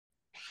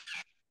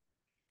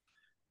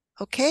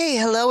Okay,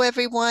 hello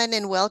everyone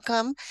and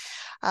welcome.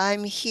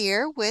 I'm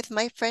here with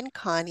my friend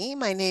Connie.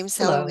 My name's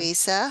Hello.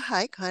 Eloisa.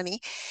 Hi,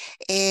 Connie.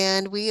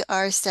 And we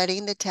are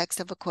studying the text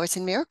of A Course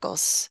in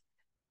Miracles.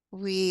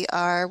 We're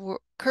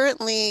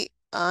currently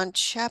on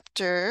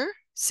chapter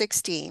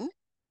 16,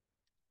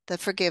 The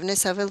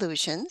Forgiveness of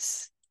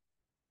Illusions.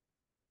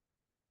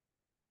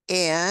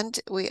 And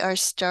we are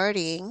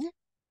starting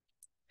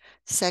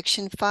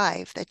section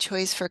 5, The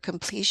Choice for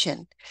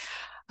Completion.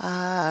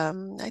 I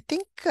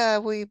think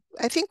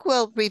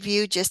we'll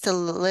review just a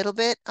little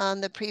bit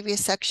on the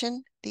previous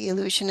section, the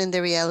illusion and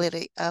the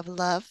reality of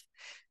love,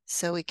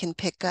 so we can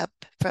pick up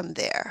from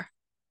there.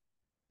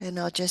 And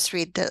I'll just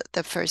read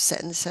the first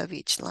sentence of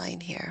each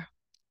line here.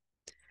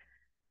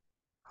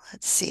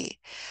 Let's see.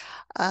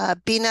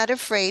 Be not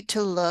afraid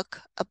to look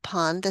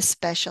upon the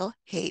special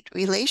hate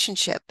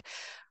relationship,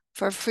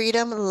 for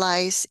freedom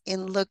lies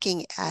in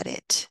looking at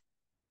it.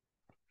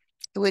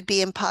 It would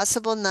be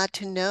impossible not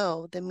to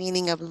know the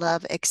meaning of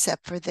love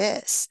except for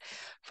this,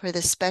 for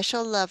the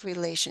special love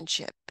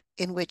relationship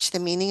in which the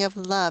meaning of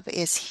love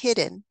is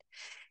hidden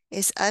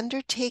is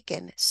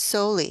undertaken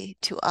solely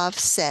to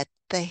offset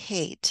the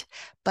hate,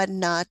 but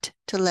not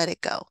to let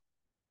it go.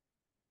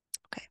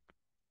 Okay.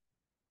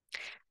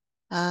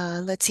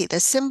 Let's see,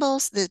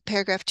 the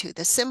paragraph 2,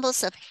 the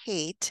symbols of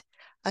hate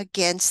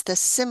against the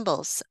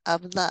symbols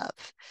of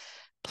love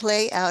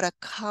play out a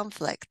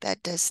conflict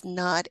that does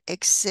not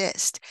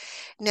exist.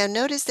 Now,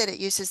 notice that it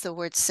uses the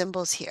word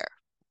symbols here.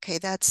 Okay,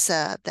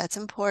 that's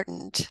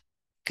important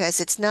because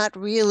it's not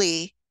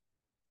really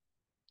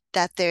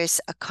that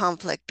there's a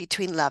conflict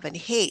between love and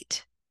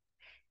hate.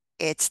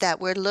 It's that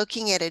we're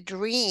looking at a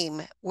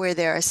dream where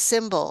there are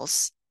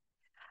symbols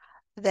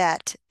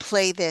that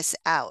play this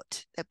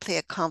out, that play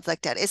a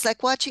conflict out. It's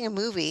like watching a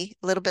movie,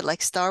 a little bit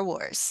like Star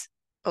Wars.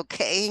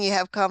 Okay, and you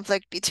have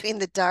conflict between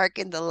the dark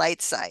and the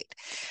light side.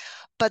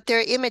 But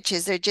they're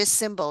images, they're just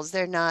symbols.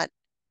 They're not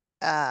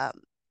um,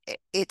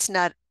 it's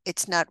not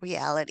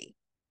reality.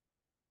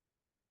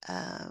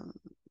 Um,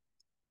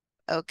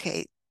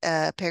 okay,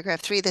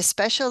 paragraph 3, the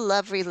special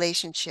love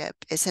relationship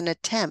is an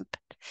attempt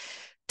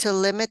to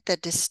limit the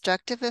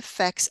destructive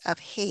effects of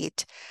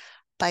hate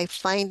by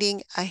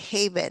finding a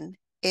haven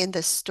in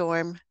the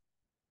storm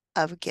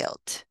of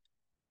guilt.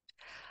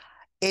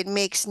 It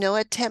makes no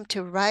attempt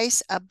to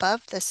rise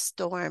above the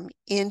storm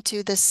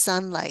into the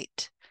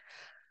sunlight.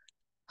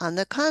 On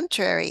the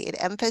contrary, it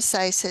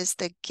emphasizes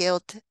the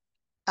guilt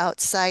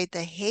outside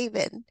the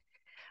haven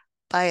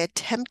by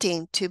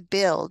attempting to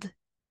build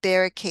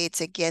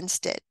barricades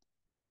against it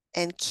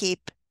and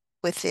keep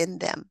within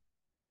them.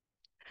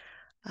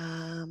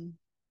 Um,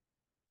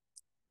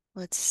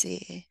 let's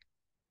see.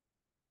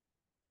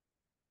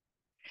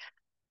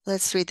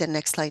 Let's read the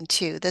next line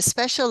too. The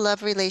special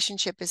love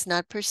relationship is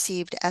not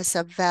perceived as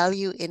a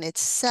value in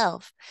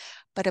itself,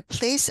 but a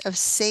place of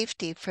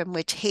safety from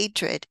which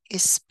hatred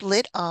is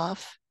split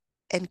off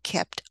and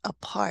kept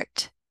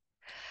apart.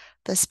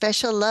 The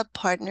special love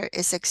partner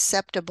is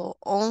acceptable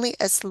only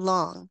as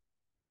long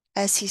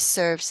as he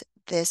serves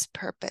this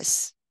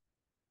purpose.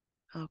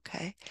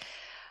 Okay.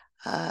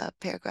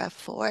 Paragraph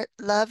 4,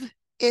 love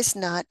is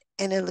not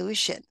an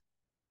illusion.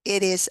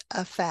 It is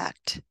a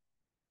fact.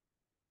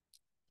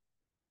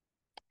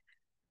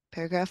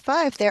 Paragraph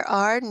 5, there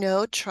are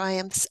no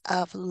triumphs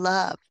of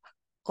love.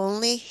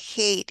 Only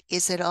hate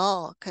is at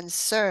all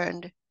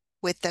concerned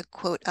with the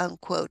quote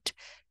unquote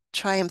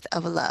triumph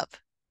of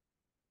love.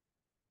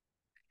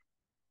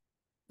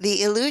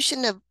 The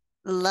illusion of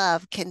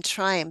love can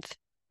triumph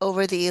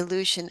over the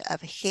illusion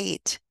of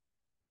hate,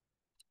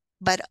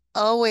 but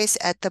always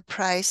at the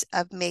price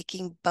of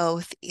making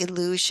both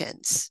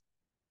illusions.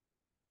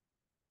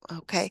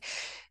 Okay.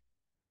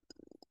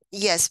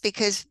 Yes,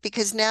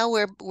 because now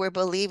we're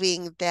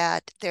believing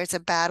that there's a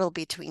battle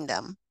between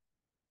them.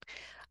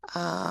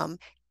 Um,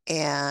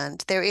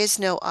 and there is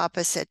no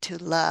opposite to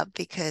love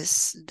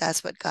because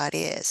that's what God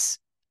is.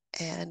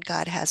 And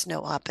God has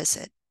no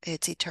opposite.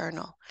 It's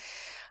eternal.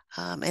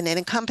 And it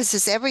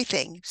encompasses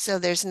everything. So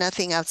there's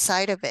nothing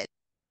outside of it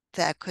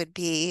that could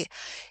be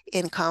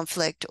in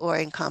conflict or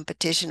in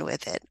competition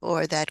with it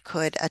or that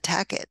could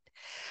attack it.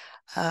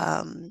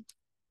 Um,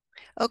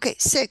 okay,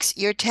 6,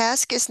 your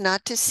task is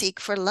not to seek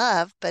for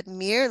love, but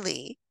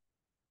merely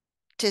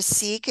to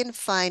seek and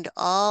find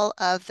all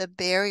of the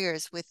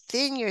barriers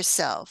within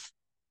yourself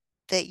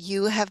that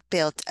you have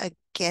built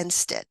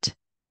against it.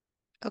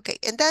 Okay,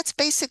 and that's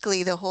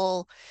basically the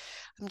whole,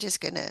 I'm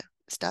just going to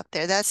stop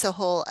there. That's the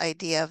whole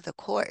idea of the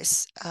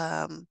course.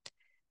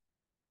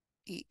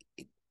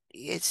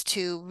 It's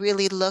to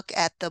really look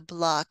at the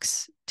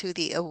blocks to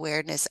the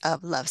awareness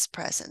of love's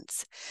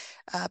presence,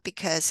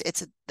 because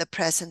the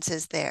presence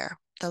is there,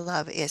 the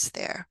love is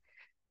there.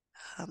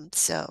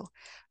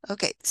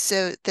 Okay,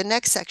 so the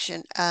next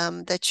section,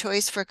 the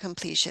choice for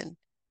completion.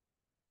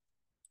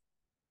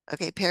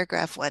 Okay,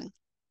 paragraph 1.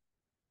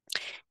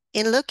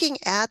 In looking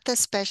at the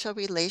special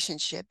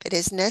relationship, it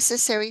is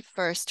necessary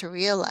first to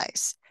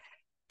realize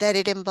that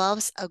it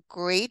involves a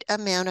great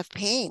amount of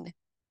pain,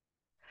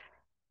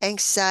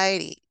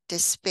 anxiety,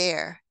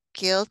 despair,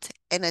 guilt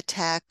and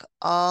attack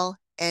all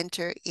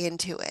enter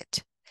into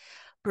it,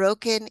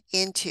 broken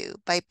into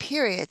by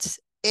periods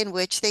in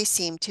which they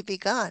seem to be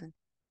gone.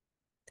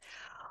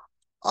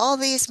 All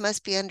these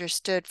must be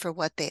understood for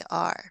what they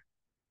are.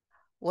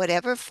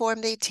 Whatever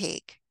form they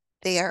take,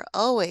 they are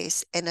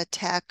always an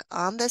attack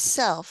on the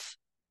self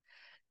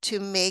to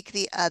make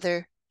the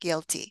other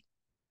guilty.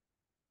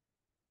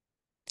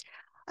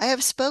 I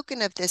have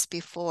spoken of this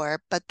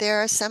before, but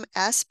there are some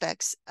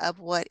aspects of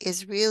what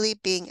is really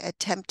being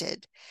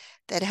attempted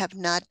that have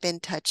not been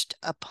touched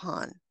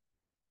upon.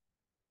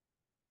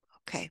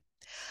 Okay.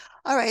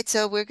 All right,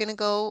 so we're going to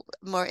go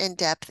more in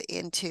depth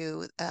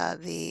into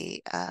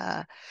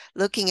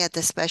looking at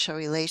the special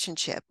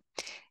relationship,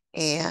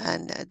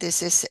 and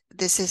this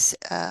is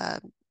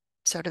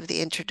sort of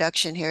the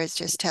introduction here is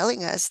just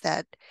telling us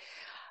that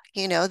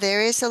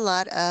there is a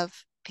lot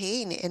of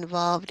pain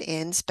involved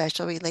in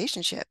special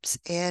relationships,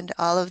 and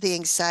all of the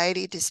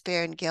anxiety,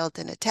 despair, and guilt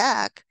and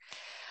attack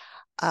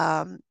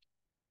um,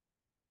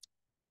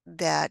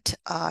 that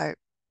are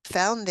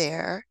found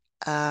there.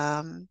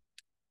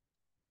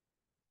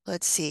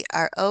 Let's see,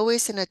 are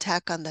always an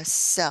attack on the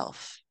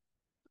self,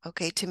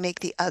 okay, to make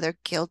the other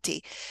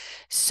guilty.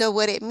 So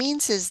what it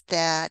means is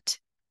that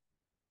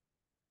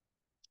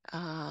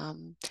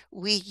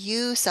we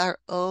use our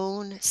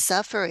own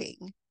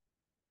suffering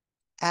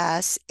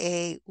as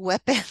a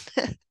weapon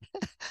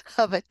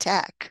of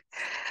attack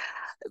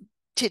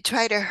to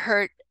try to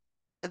hurt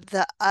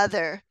the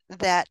other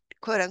that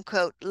quote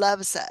unquote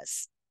loves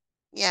us.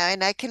 Yeah,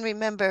 and I can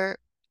remember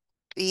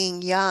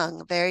being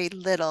young, very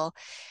little,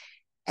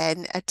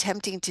 and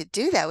attempting to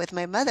do that with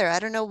my mother. I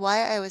don't know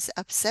why I was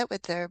upset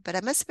with her, but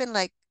I must have been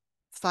like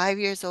 5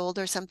 years old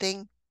or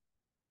something.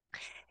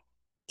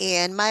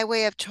 And my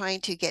way of trying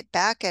to get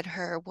back at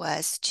her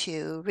was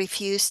to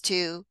refuse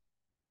to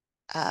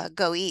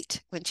go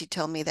eat when she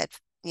told me that,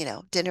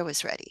 dinner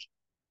was ready.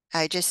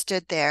 I just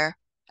stood there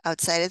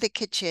outside of the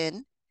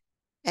kitchen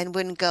and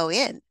wouldn't go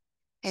in.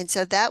 And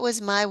so that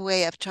was my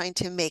way of trying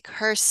to make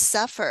her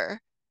suffer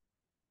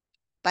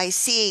by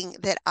seeing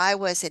that I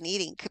wasn't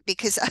eating,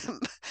 because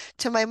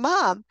to my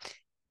mom,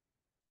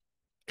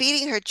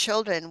 feeding her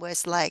children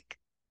was like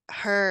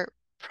her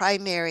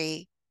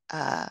primary,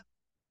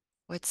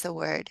 what's the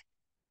word,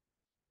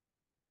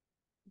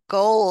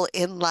 goal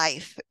in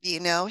life.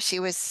 She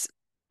was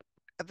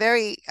a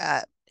very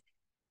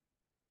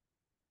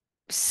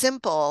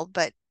simple,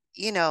 but,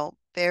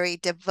 very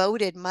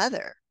devoted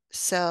mother.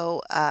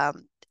 So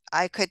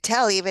I could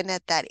tell even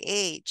at that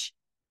age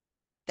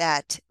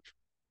that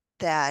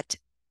that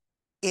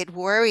it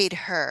worried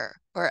her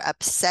or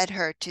upset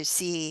her to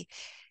see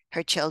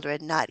her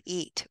children not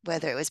eat,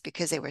 whether it was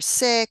because they were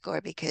sick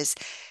or because,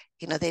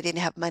 they didn't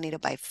have money to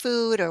buy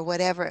food or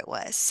whatever it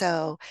was.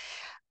 So,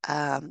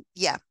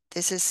 yeah,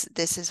 this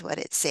is what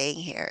it's saying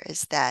here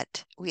is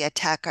that we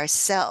attack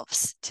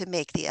ourselves to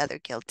make the other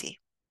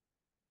guilty.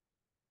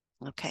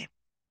 Okay.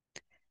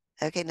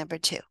 Okay, number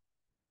 2.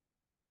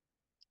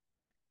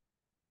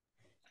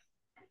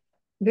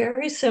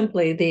 Very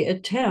simply, the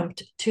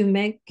attempt to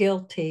make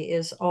guilty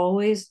is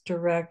always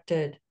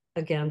directed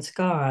against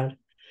God,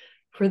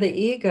 for the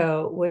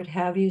ego would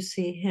have you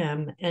see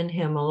him and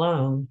him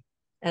alone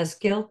as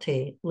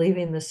guilty,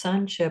 leaving the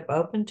sonship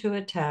open to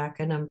attack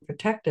and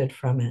unprotected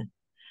from it.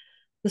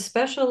 The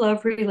special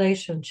love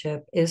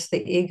relationship is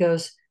the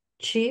ego's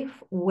chief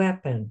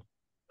weapon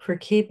for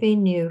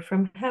keeping you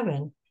from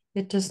heaven.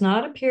 It does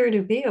not appear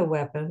to be a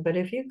weapon, but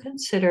if you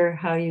consider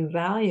how you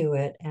value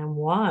it and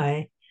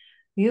why,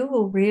 you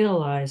will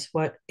realize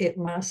what it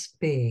must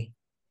be.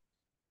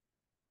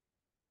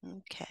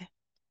 Okay.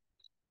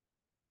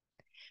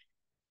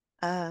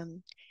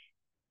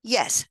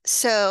 Yes.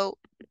 So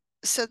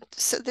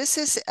this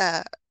is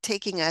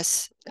taking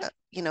us, a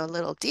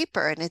little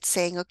deeper, and it's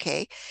saying,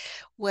 okay,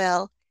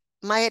 well,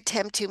 my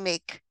attempt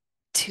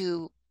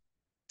to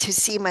to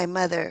see my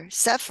mother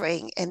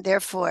suffering, and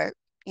therefore,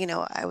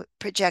 I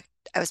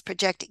was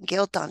projecting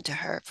guilt onto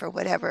her for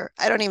whatever.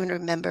 I don't even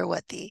remember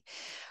what the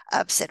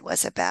upset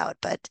was about,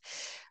 but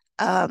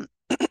um,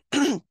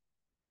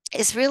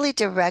 it's really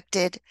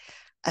directed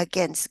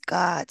against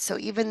God. So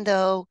even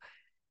though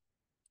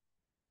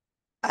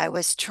I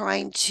was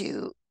trying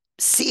to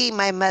see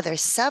my mother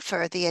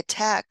suffer, the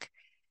attack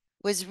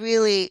was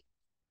really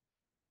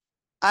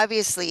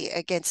obviously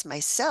against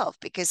myself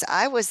because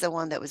I was the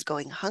one that was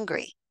going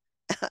hungry.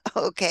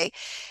 Okay.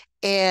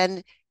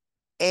 And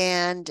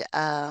and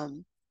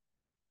um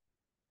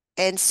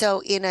and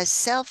so in a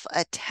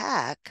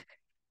self-attack,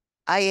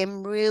 I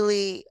am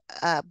really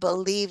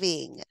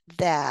believing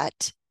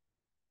that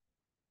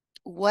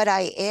what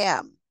I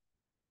am,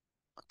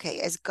 okay,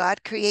 as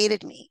God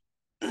created me,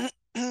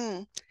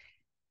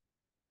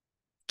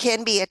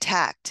 can be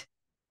attacked,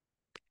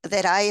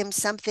 that I am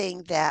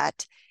something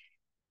that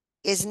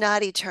is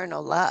not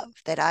eternal love,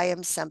 that I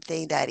am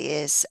something that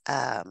is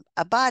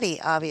a body,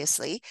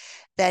 obviously,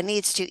 that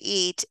needs to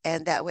eat,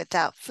 and that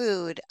without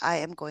food, I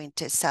am going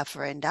to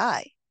suffer and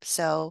die.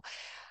 So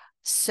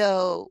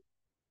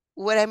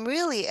what I'm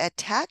really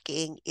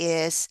attacking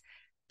is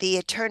the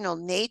eternal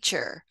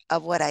nature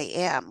of what I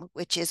am,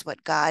 which is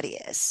what God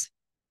is.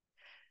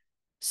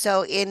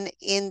 So in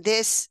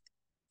this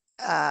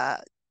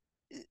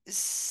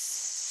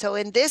so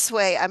in this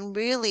way, I'm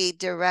really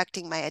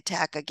directing my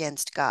attack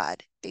against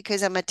God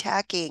because I'm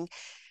attacking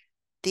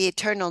the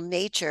eternal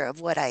nature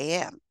of what I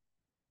am.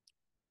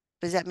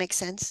 Does that make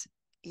sense?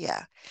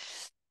 Yeah.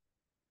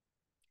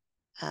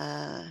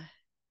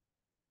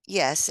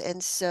 Yes.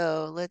 And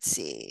so let's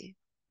see.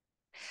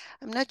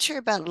 I'm not sure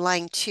about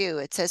line 2.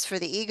 It says, for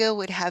the ego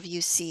would have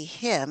you see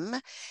him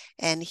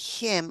and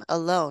him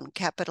alone,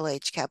 capital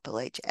H,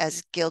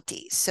 as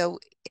guilty. So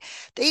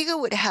the ego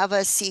would have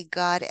us see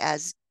God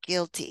as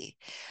guilty.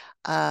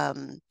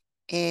 And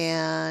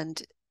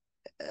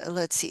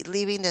let's see,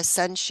 leaving the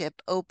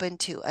sonship open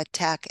to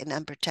attack and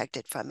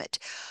unprotected from it.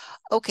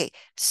 Okay,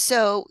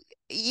 so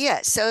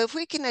yeah, so if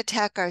we can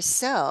attack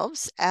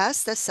ourselves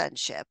as the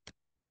sonship,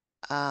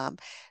 um,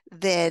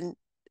 then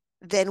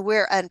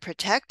we're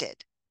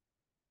unprotected.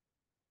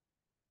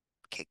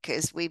 Okay,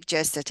 because we've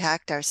just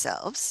attacked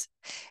ourselves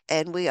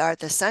and we are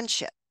the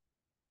sonship.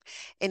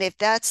 And if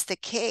that's the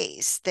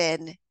case,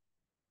 then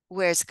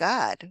where's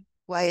God?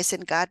 Why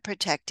isn't God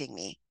protecting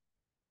me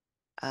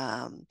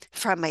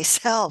from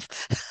myself?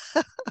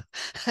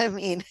 I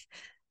mean,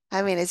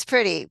 it's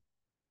pretty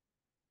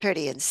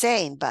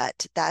insane,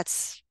 but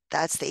that's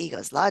the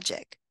ego's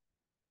logic.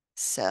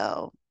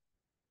 So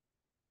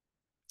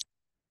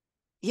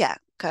yeah,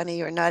 Connie,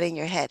 you're nodding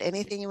your head.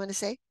 Anything you want to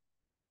say?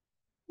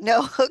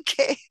 No,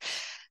 okay.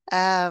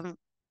 Um,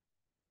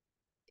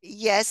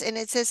 yes, and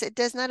it says it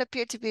does not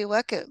appear to be a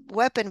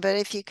weapon, but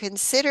if you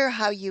consider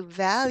how you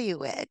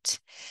value it,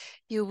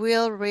 you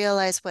will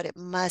realize what it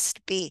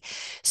must be.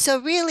 So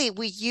really,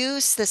 we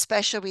use the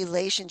special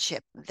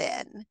relationship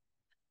then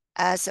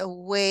as a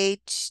way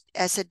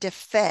as a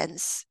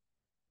defense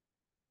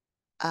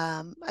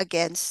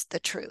against the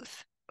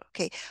truth.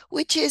 Okay,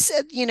 which is,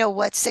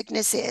 what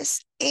sickness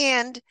is.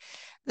 And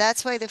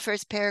that's why the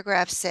first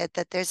paragraph said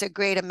that there's a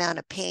great amount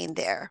of pain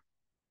there.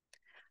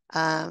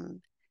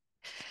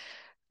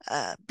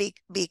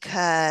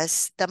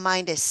 Because the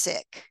mind is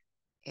sick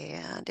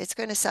and it's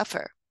going to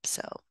suffer.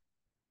 So,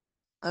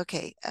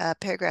 okay,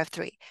 paragraph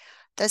 3.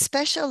 The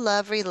special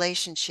love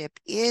relationship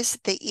is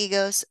the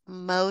ego's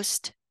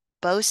most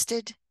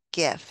boasted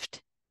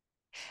gift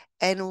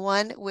and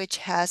one which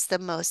has the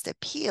most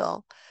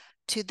appeal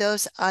to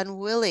those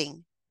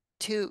unwilling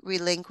to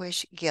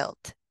relinquish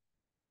guilt.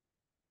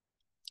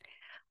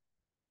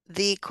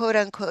 The quote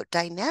unquote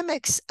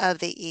dynamics of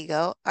the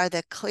ego are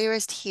the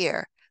clearest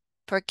here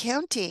for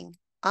counting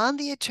on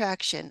the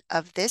attraction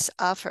of this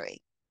offering.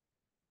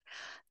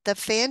 The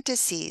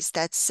fantasies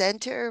that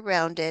center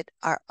around it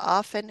are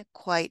often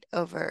quite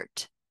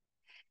overt.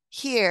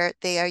 Here,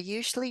 they are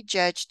usually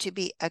judged to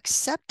be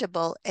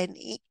acceptable and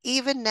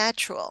even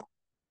natural.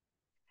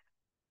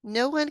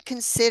 No one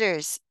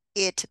considers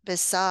it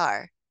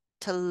bizarre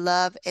to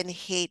love and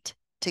hate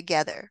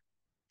together.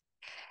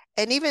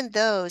 And even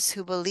those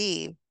who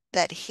believe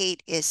that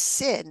hate is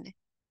sin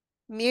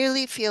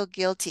merely feel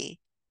guilty,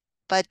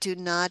 but do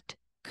not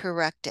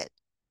correct it.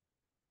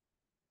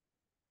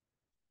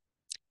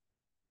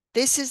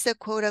 This is the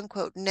quote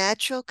unquote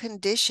natural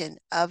condition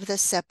of the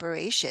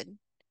separation.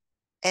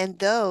 And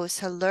those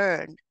who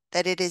learn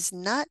that it is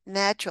not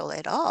natural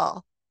at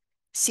all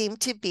seem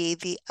to be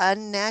the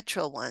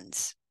unnatural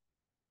ones.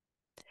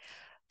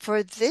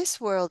 For this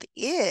world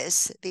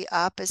is the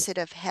opposite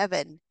of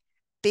heaven,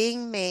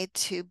 being made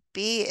to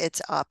be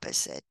its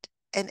opposite,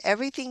 and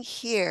everything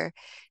here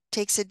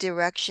takes a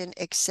direction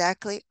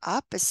exactly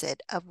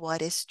opposite of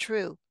what is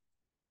true.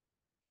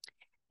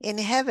 In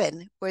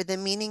heaven, where the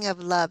meaning of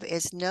love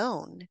is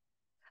known,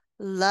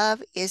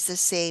 love is the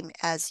same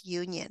as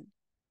union.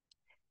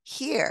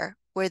 Here,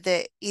 where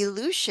the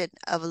illusion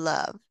of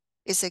love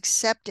is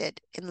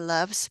accepted in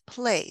love's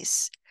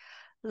place,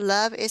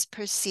 love is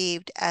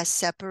perceived as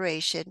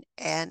separation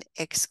and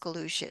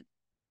exclusion.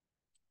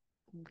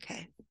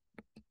 Okay.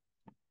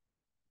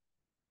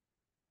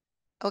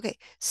 Okay,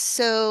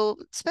 so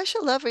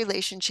special love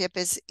relationship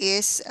is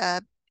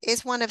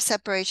one of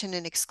separation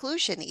and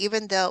exclusion,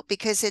 even though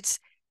because it's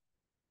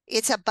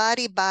a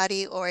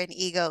body or an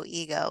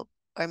ego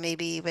or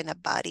maybe even a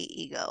body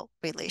ego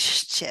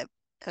relationship.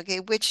 Okay,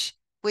 which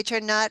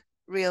are not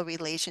real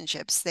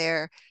relationships.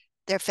 They're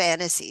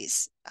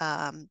fantasies.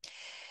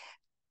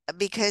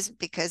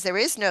 Because there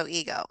is no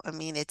ego. I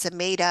mean, it's a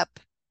made up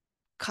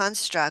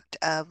construct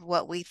of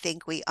what we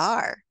think we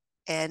are.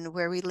 And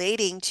we're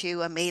relating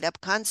to a made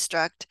up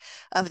construct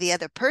of the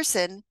other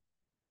person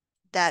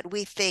that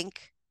we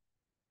think,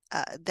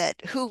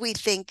 that who we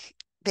think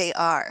they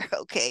are,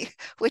 okay,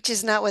 which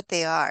is not what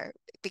they are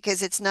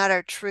because it's not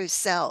our true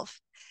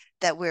self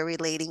that we're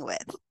relating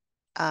with.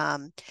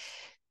 Um,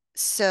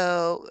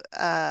 so,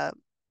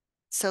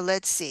 so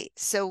let's see.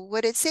 So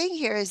what it's saying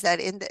here is that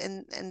in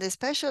the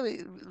special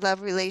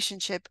love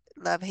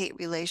hate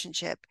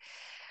relationship,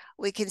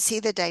 we can see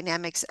the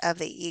dynamics of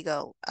the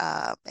ego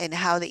and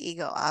how the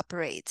ego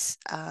operates.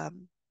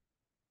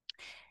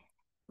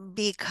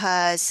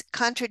 Because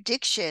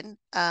contradiction,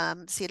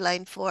 see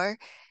line 4,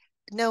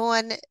 No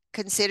one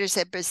considers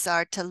it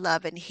bizarre to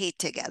love and hate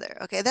together.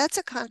 Okay, that's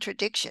a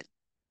contradiction.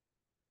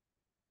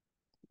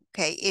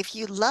 Okay, if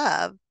you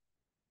love,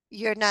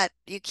 you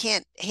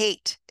can't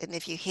hate. And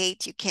if you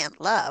hate, you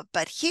can't love.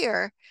 But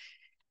here,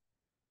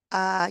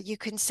 you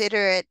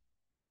consider it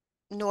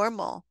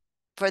normal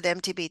for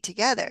them to be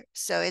together.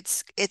 So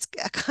it's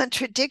a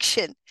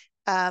contradiction.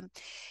 Um,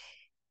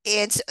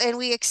 and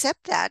we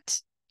accept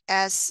that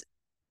as,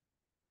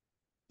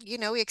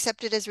 we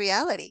accept it as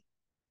reality,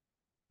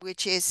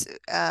 which is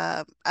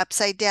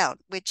upside down,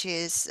 which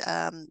is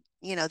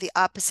the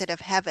opposite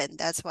of heaven.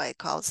 That's why it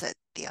calls it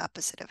the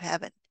opposite of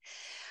heaven.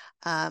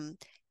 Um,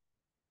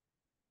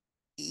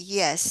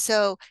 yes.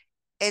 So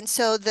and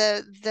so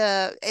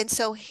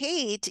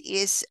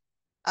hate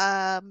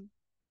um,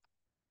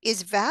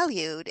 is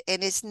valued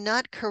and is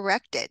not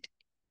corrected.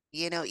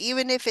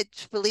 Even if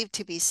it's believed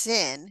to be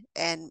sin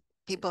and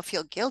people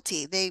feel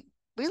guilty, they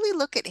really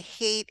look at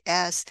hate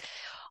as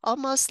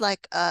almost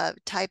like a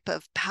type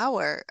of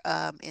power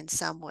in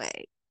some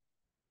way.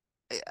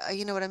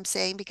 You know what I'm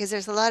saying? Because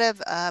there's a lot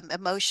of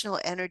emotional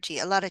energy,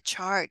 a lot of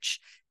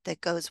charge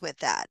that goes with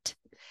that.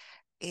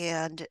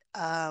 And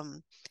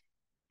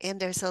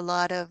there's a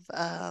lot of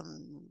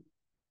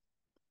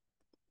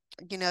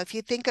if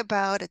you think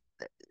about it,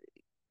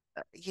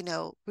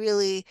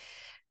 really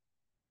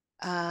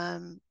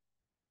um,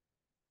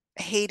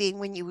 hating,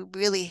 when you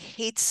really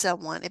hate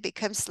someone, it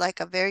becomes like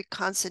a very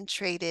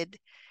concentrated,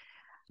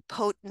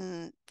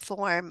 potent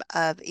form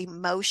of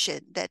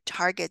emotion that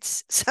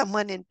targets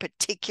someone in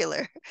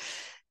particular.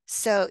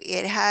 So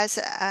it has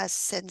a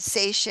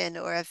sensation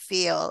or a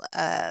feel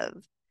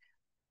of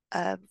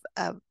a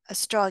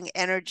strong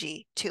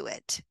energy to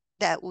it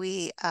that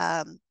we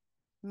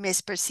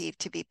misperceive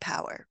to be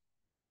power.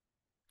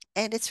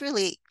 And it's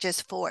really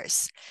just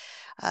force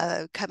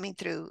coming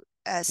through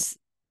as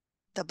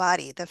the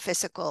body, the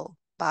physical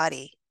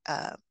body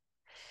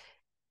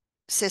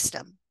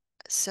system.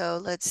 So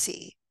let's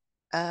see.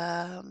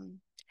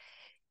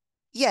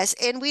 Yes,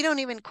 and we don't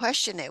even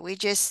question it. We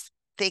just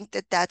think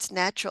that that's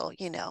natural,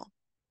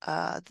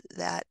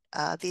 that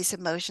these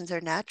emotions are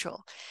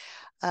natural.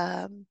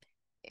 Um,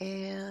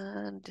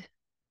 and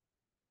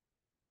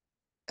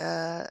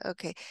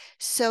okay,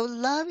 so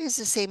love is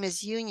the same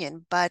as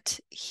union, but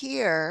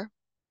here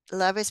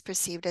love is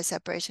perceived as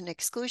separation and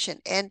exclusion.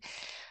 And,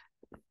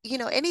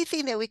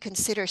 anything that we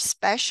consider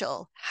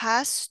special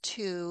has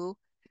to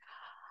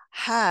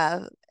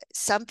have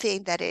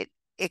something that it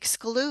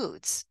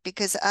excludes,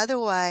 because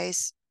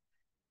otherwise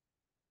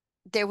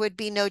there would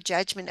be no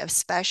judgment of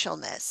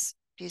specialness.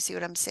 Do you see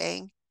what I'm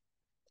saying?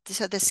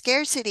 So the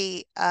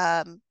scarcity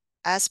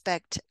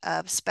aspect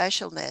of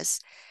specialness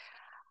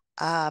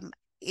um,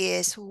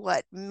 is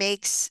what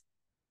makes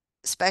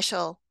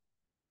special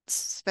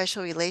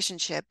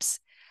relationships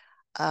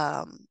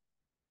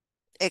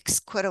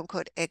quote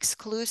unquote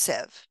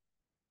exclusive,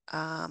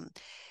 um,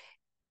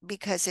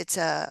 because it's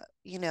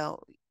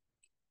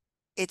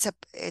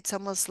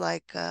almost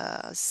like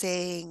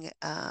saying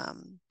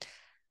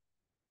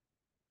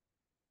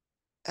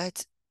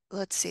it's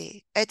let's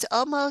see,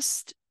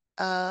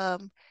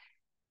 um,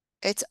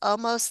 it's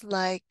almost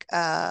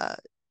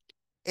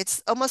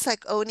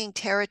like owning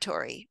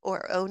territory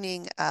or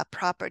owning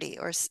property,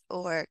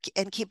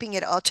 and keeping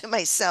it all to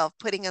myself,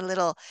 putting a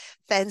little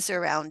fence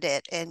around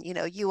it, and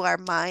you are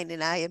mine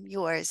and I am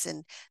yours,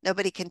 and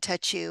nobody can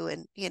touch you,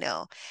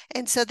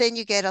 and so then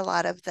you get a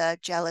lot of the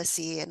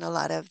jealousy and a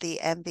lot of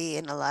the envy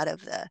and a lot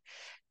of the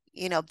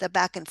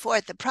back and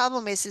forth. The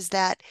problem is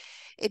that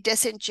it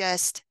doesn't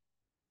just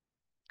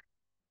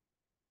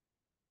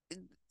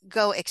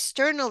go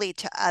externally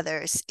to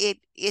others,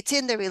 it's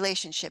in the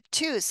relationship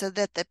too, so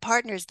that the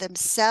partners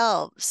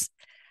themselves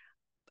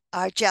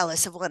are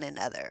jealous of one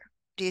another.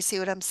 Do you see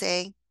what I'm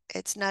saying?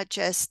 It's not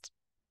just,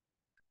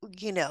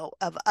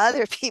 of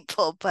other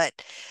people,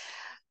 but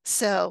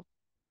so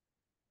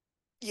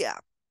yeah.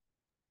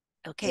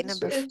 Okay,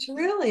 It's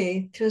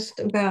really just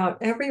about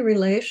every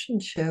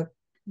relationship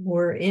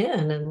we're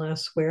in,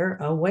 unless we're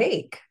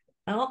awake.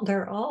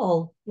 They're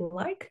all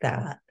like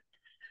that.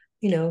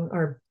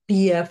 Our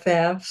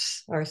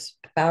BFFs, our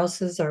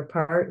spouses, our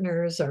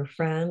partners, our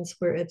friends,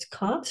 where it's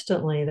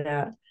constantly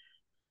that.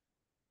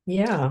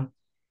 Yeah.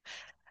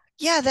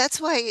 yeah,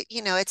 that's why,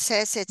 it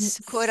says it's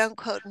quote It's,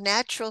 unquote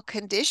natural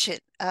condition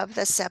of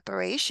the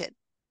separation,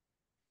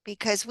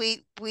 because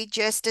we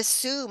just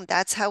assume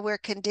that's how we're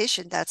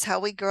conditioned, that's how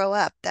we grow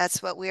up,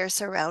 that's what we are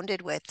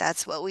surrounded with,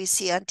 that's what we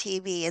see on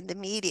TV and the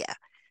media.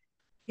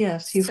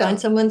 yes, you find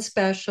So, someone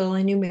special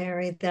and you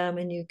marry them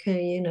and you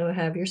can,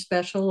 have your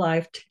special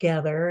life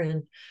together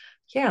and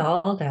yeah,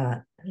 all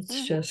that. It's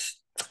mhm, just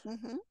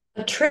mhm,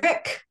 a mhm.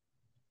 trick.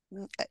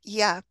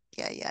 Yeah,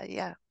 yeah, yeah,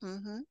 yeah.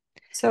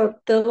 So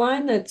the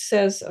line that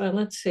says,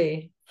 let's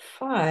see,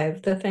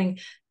 5, the thing,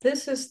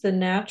 this is the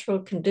natural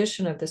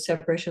condition of the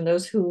separation.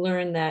 Those who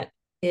learn that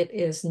it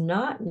is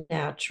not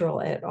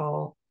natural at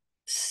all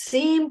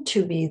seem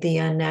to be the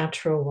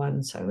unnatural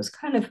ones. I was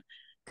kind of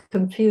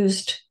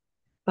confused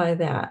by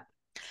that.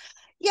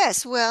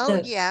 Yes, well,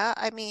 That, yeah.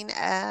 I mean,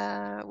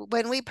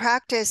 when we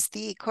practice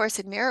the Course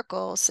in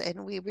Miracles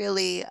and we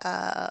really,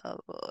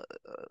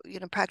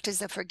 practice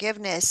the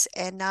forgiveness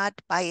and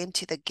not buy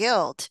into the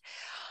guilt,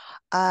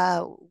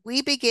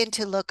 we begin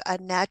to look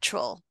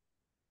unnatural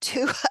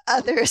to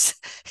others.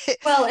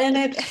 well, and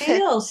it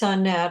feels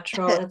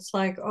unnatural. It's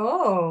like,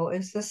 oh,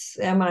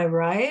 am I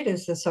right?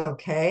 Is this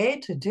okay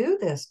to do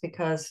this?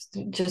 Because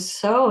just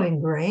so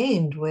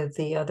ingrained with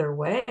the other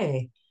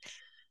way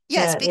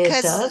Yes, that it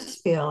because, does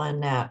feel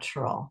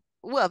unnatural.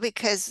 well,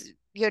 because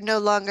you're no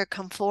longer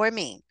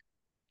conforming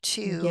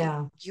to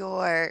Yeah,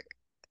 your,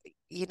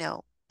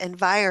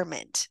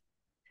 environment.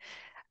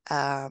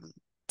 Um,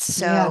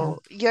 yeah,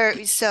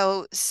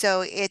 so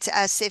it's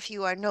as if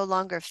you are no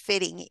longer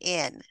fitting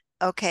in.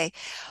 Okay.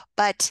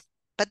 But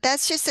but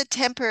that's just a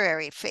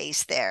temporary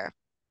phase there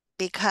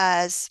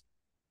because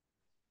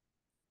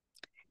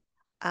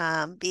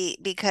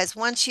because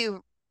once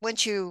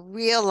you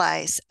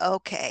realize,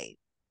 okay,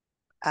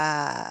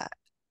 uh,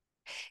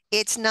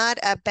 it's not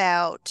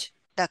about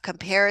the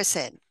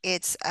comparison,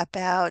 it's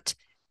about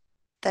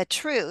the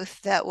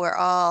truth that we're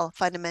all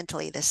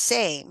fundamentally the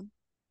same,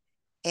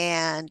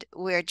 and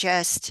we're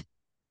just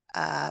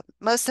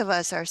most of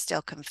us are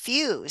still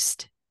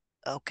confused.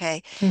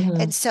 Okay.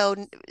 And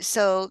hmm,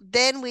 so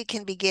then we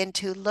can begin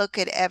to look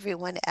at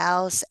everyone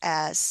else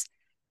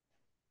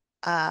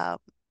uh,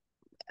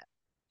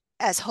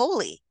 as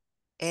holy,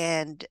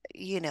 and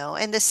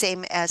and the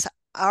same as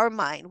our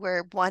mind.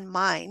 We're one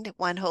mind,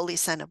 one holy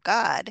Son of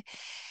God,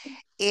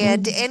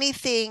 and hmm,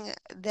 anything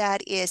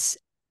that is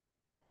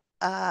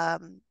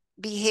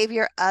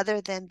behavior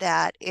other than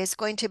that is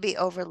going to be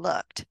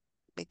overlooked,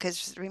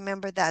 because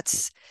remember,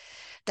 that's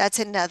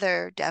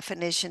another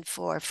definition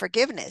for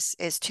forgiveness,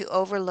 is to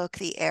overlook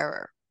the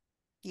error.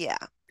 Yeah.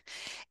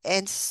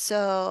 And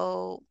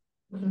so,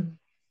 hmm.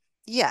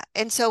 yeah.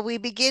 And so we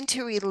begin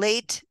to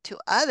relate to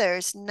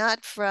others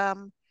not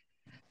from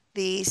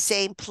the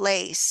same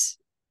place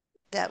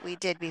that we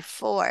did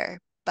before,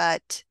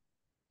 but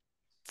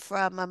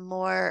from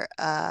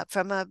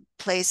a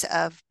place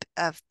of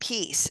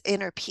peace,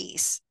 inner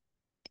peace.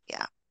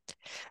 Yeah.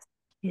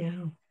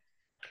 Yeah.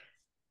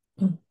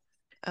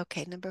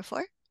 Okay, number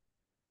 4.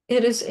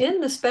 It is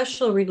in the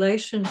special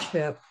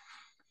relationship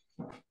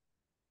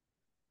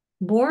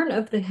born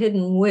of the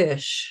hidden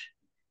wish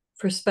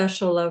for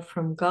special love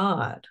from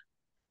God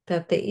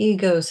that the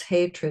ego's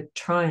hatred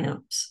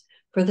triumphs.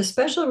 For the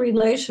special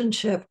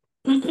relationship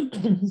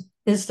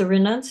is the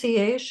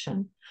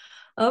renunciation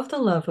of the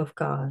love of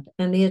God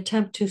and the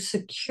attempt to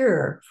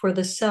secure for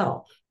the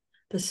self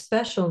the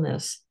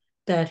specialness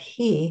that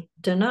he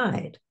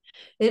denied.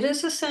 It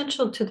is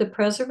essential to the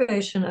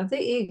preservation of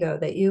the ego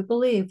that you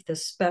believe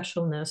this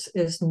specialness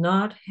is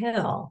not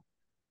hell,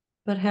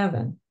 but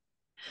heaven.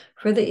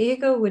 For the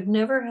ego would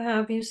never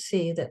have you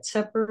see that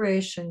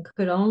separation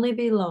could only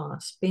be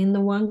lost, being the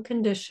one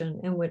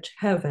condition in which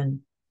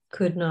heaven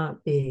could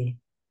not be.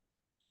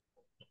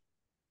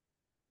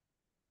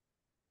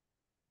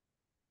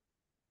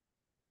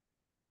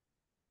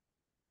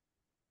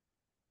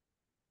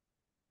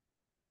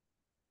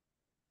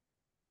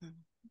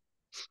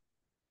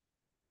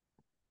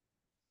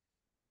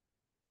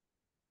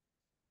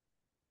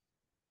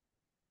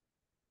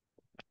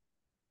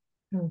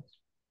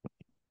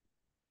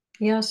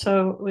 Yeah,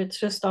 so it's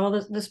just all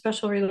the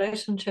special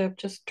relationship,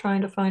 just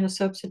trying to find a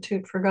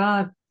substitute for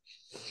God.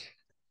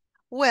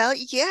 Well,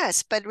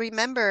 yes, but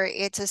remember,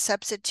 it's a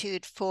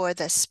substitute for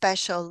the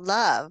special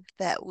love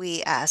that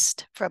we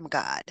asked from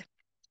God.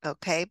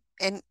 Okay?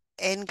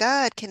 And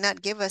God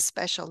cannot give us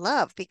special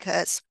love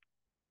because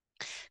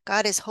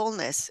God is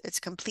wholeness. It's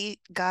complete.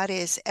 God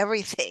is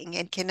everything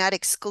and cannot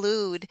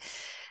exclude,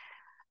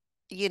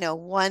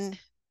 one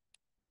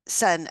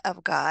son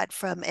of God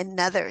from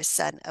another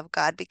son of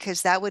God,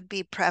 because that would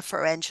be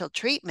preferential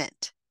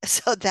treatment.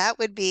 So that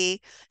would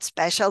be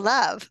special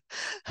love.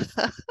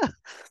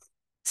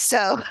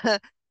 So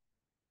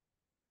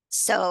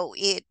so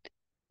it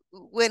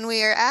when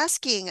we are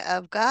asking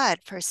of God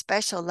for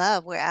special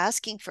love, we're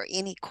asking for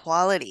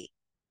inequality.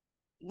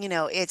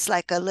 It's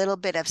like a little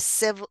bit of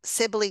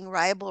sibling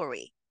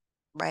rivalry,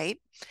 right?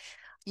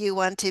 You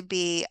want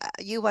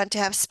to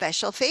have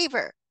special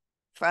favor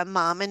from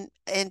mom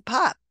and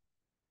pop,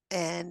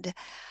 and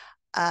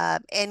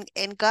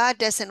and God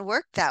doesn't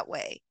work that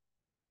way.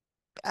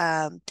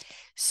 Um,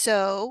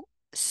 so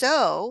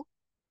so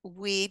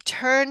we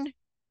turn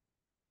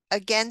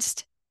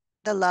against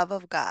the love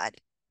of God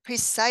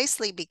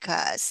precisely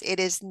because it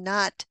is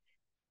not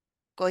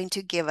going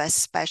to give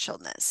us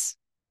specialness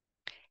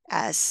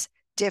as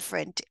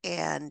different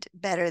and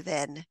better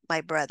than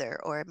my brother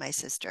or my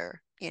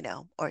sister,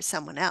 or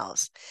someone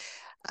else.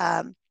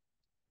 Um,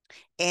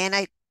 and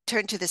I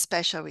turn to the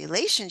special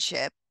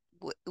relationship,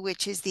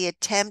 which is the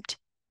attempt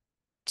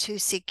to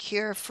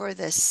secure for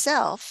the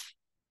self,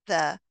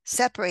 the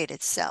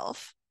separated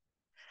self,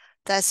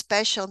 the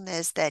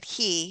specialness that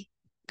he,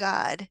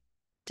 God,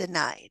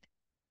 denied.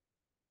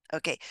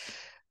 Okay.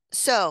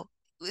 So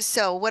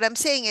so what I'm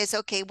saying is,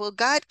 okay, well,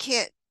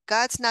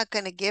 God's not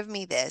going to give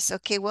me this.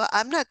 Okay, well,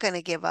 I'm not going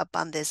to give up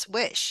on this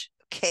wish.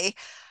 Okay,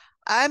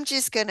 I'm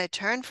just going to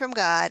turn from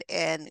God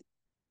and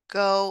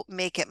go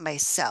make it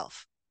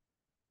myself.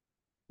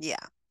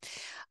 Yeah.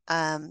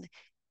 Um,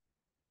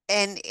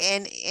 and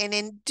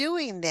in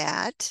doing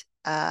that,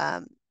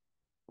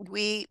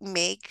 we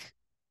make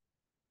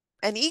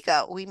an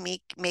ego. We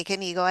make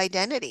an ego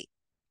identity.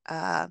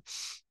 Uh,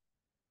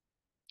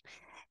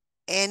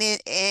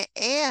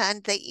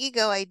 and the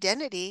ego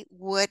identity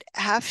would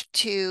have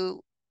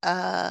to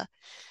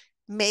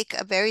make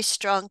a very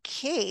strong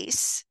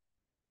case,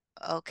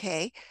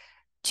 okay,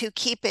 to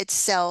keep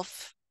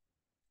itself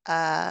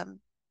um,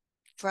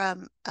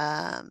 from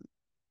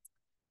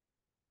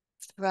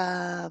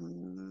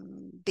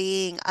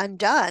being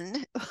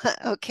undone,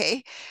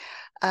 okay,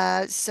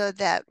 so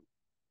that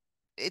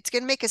it's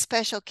going to make a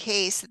special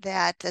case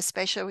that the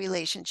special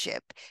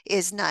relationship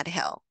is not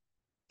hell,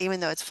 even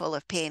though it's full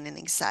of pain and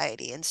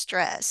anxiety and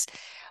stress,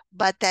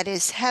 but that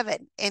is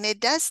heaven. And it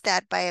does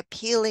that by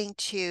appealing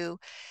to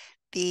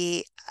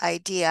the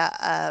idea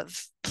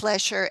of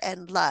pleasure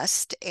and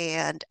lust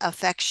and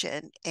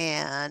affection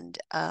and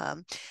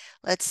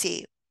let's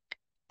see,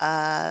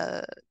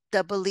 uh,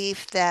 the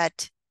belief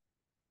that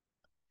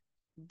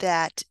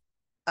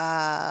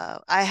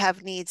I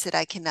have needs that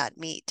I cannot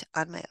meet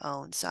on my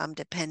own, so I'm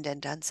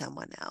dependent on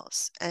someone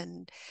else.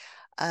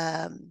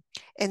 Um,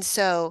 and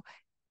so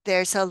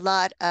there's a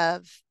lot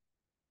of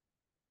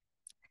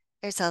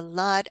there's a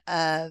lot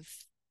of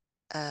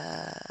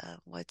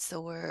what's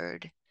the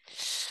word?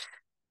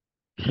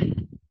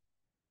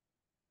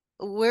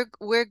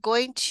 We're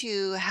going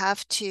to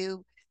have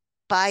to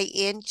buy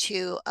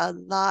into a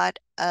lot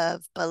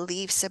of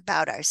beliefs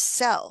about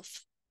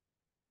ourselves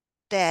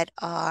that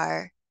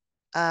are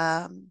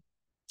um,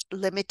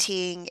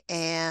 limiting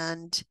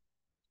and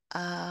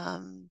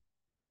um,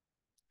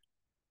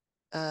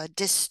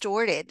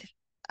 distorted,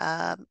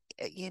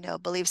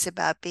 beliefs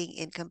about being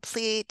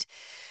incomplete,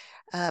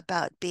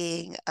 about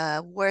being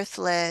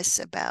worthless,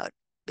 about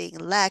being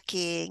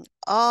lacking.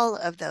 All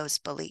of those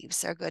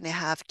beliefs are going to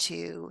have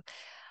to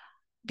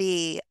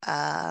be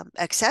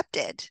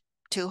accepted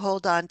to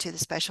hold on to the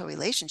special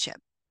relationship.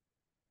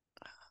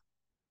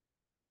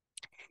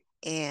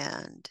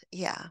 And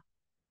yeah.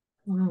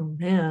 Oh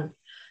man,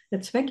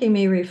 it's making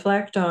me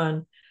reflect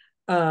on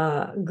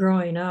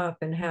growing up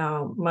and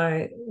how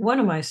my one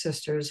of my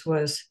sisters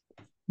was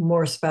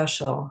more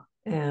special,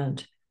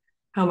 and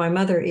how my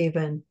mother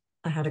even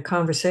I had a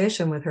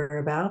conversation with her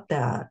about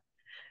that,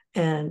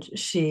 and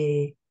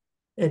she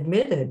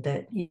admitted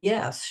that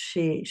yes,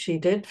 she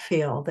did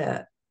feel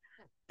that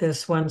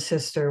this one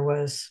sister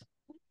was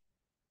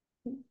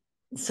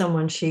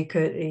someone she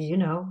could,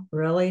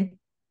 really,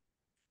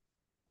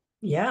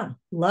 yeah,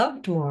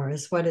 loved more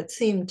is what it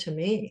seemed to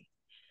me.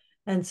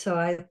 And so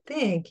I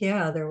think,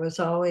 yeah, there was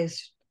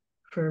always,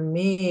 for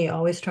me,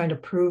 always trying to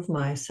prove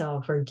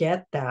myself or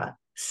get that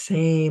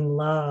same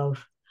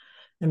love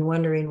and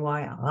wondering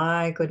why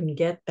I couldn't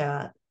get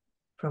that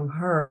from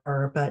her.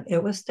 But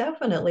it was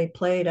definitely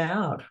played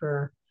out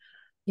for,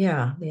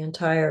 yeah, the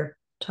entire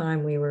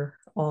time we were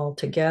all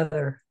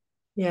together.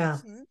 Yeah,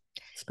 Mhm.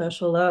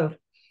 special love.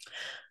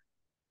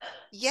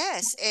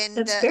 Yes,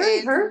 It's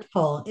very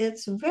hurtful.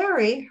 It's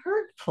very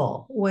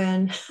hurtful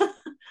when,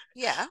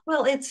 yeah.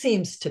 well, it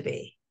seems to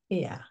be.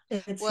 Yeah,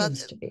 it Well,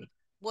 seems to be.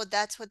 well,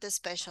 that's what the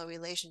special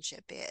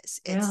relationship is.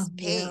 Yeah, It's yeah.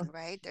 pain,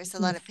 right? There's a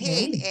lot of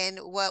pain. Hey. And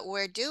what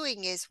we're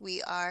doing is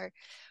we are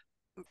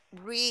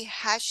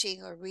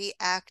rehashing or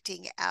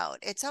reacting out.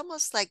 It's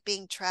almost like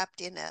being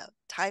trapped in a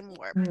time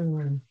warp,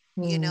 Mm,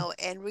 mm.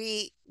 and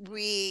re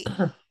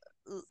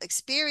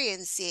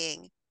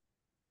experiencing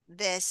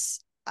this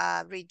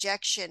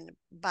rejection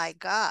by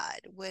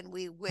God when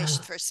we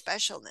wished for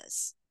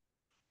specialness.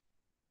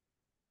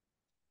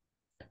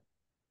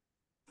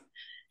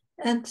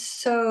 And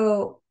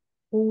so,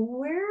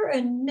 where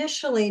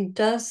initially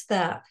does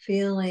that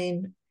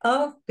feeling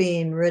of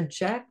being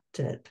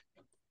rejected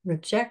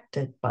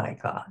by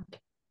God,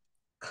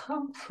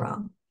 come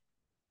from?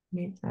 I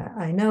mean,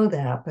 I know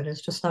that, but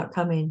it's just not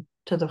coming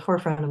to the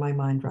forefront of my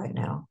mind right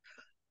now.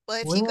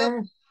 Well, if you go,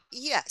 Where?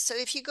 yeah, so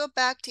if you go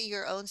back to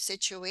your own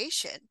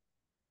situation,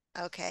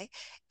 okay,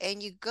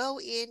 and you go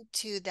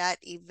into that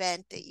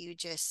event that you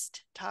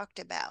just talked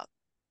about,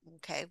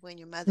 okay, when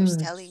your mother's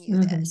Mm, telling you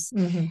mhm, this,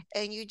 mhm,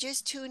 and you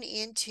just tune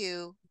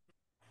into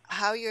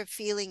how you're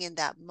feeling in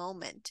that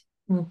moment,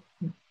 mhm.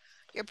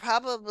 you're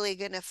probably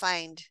going to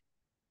find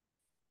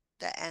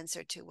the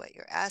answer to what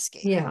you're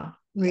asking. Yeah,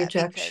 Yeah, because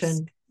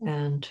rejection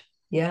and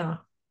yeah,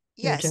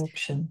 yes,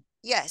 rejection.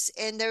 yes,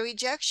 and the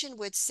rejection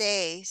would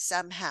say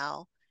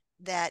somehow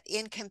that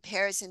in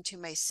comparison to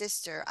my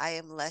sister, I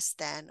am less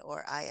than,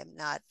 or I am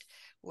not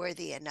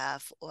worthy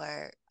enough,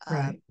 or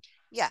Right.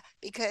 yeah,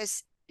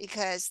 because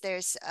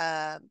there's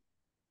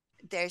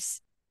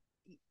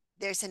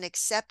there's an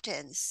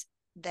acceptance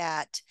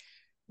that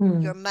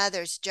your Mm,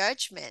 mother's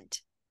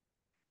judgment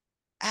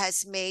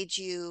has made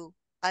you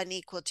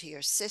unequal to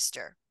your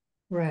sister.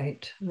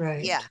 right,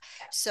 Yeah. right.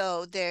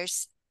 So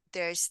there's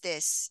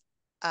this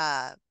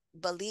uh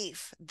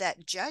belief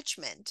that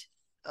judgment,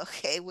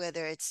 okay,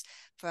 whether it's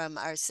from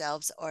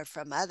ourselves or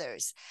from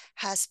others,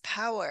 has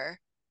power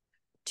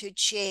to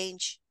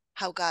change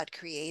how God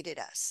created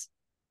us.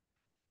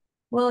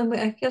 Well, and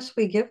I guess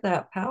we give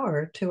that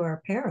power to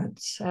our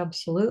parents,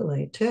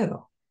 absolutely,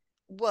 too.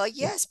 Well,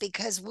 yes,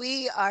 because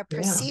we are Yeah,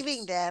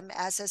 perceiving them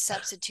as a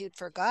substitute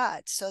for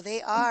God. So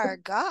they are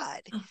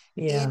God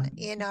yeah,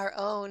 in our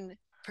own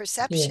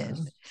yeah. perception.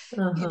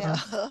 You Uh-huh.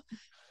 know,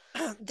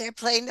 they're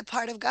playing the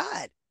part of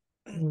God.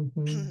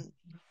 Hmm.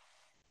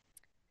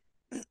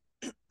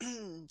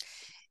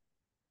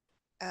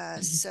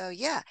 So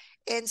yeah,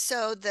 and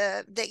so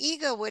the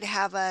ego would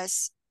have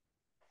us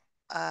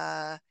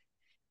uh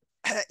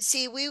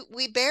see,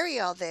 we bury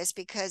all this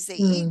because the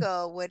Mm,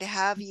 ego would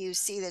have you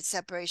see that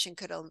separation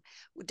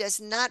does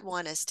not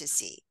want us to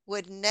see,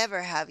 would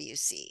never have you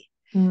see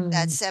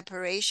that mm.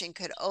 separation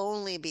could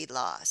only be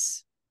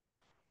loss.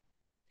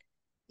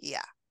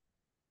 Yeah.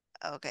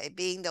 Okay.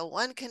 Being the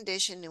one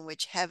condition in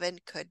which heaven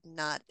could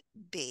not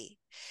be.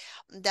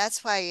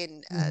 That's why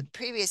in a Mm.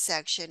 previous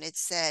section it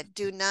said,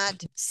 do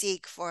not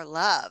seek for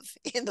love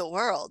in the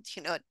world.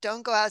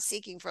 Don't go out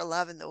seeking for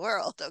love in the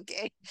world.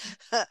 Okay.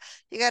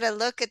 You got to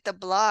look at the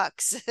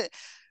blocks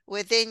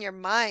within your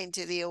mind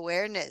to the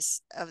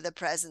awareness of the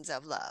presence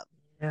of love.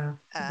 Yeah,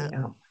 Um,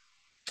 yeah,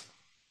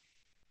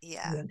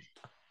 yeah. yeah.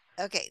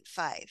 Okay.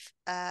 5.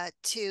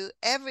 To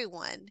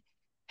everyone,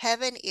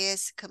 heaven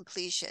is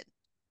completion.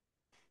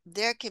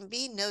 There can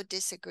be no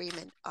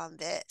disagreement on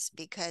this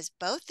because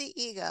both the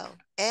ego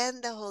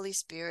and the Holy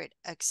Spirit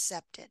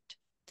accept it.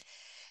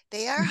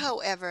 They are,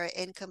 however,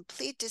 in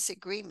complete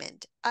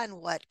disagreement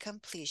on what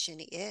completion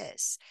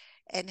is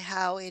and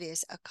how it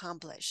is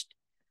accomplished.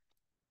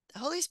 The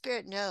Holy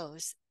Spirit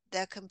knows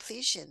that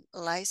completion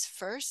lies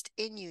first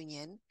in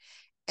union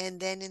and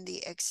then in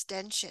the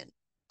extension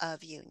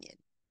of union.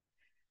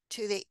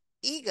 To the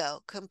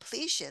ego,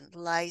 completion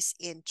lies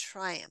in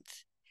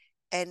triumph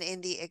and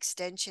in the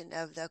extension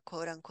of the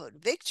quote unquote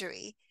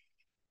victory,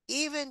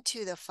 even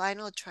to the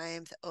final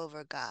triumph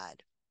over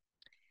God.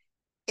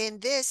 In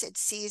this, it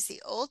sees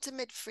the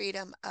ultimate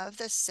freedom of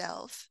the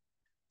self,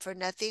 for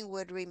nothing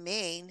would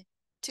remain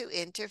to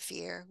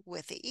interfere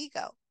with the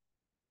ego.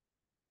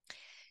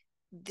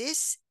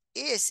 This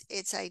is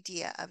its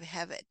idea of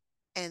heaven,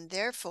 and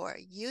therefore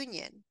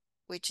union,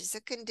 which is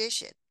a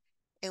condition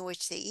in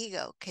which the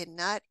ego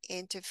cannot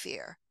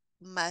interfere,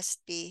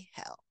 must be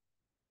hell.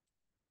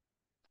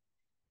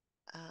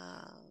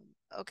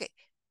 Okay,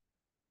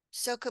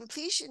 so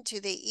completion to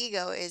the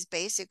ego is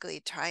basically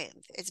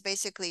triumph. It's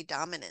basically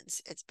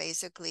dominance. It's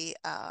basically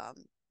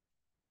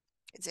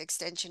it's an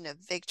extension of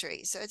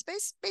victory. So it's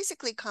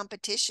basically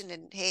competition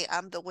and hey,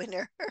 I'm the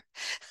winner.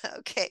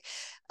 Okay.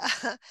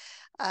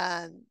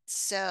 Uh,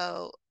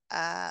 so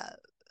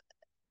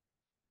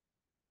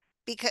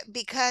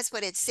because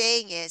what it's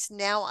saying is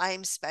now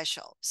I'm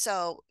special.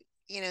 So,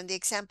 the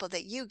example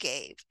that you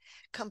gave,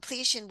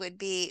 completion would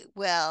be,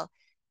 well,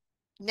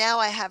 now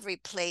I have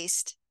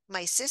replaced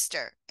my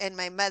sister and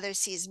my mother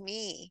sees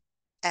me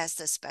as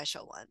the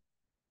special one.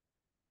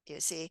 You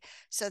see,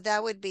 so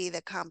that would be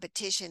the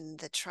competition,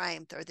 the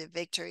triumph, or the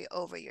victory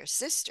over your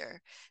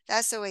sister.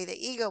 That's the way the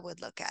ego would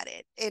look at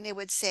it. And it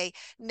would say,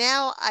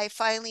 now I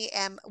finally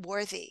am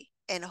worthy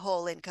and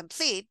whole and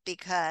complete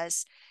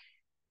because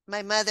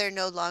my mother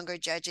no longer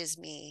judges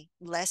me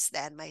less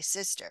than my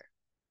sister.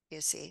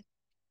 You see,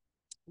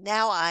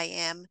 now I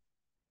am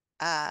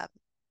uh,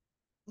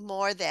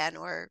 more than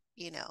or,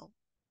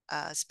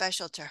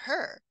 special to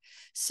her.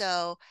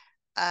 So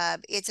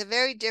it's a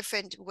very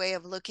different way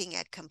of looking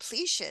at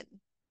completion.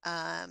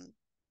 Um,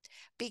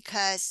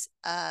 because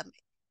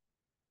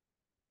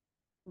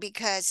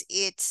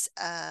it's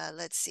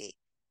let's see,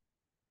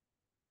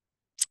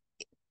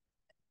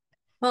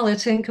 Well,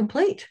 it's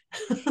incomplete.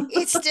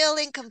 it's still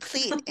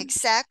incomplete.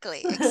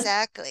 Exactly.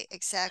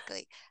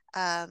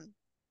 um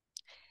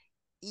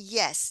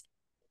yes,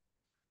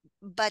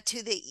 but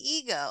to the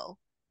ego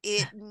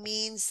it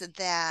means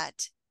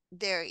that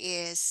there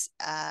is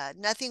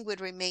nothing would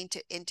remain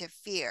to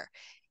interfere.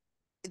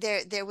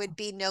 There would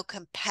be no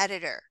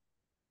competitor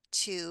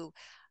to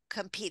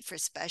compete for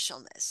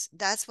specialness.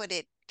 That's what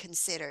it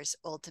considers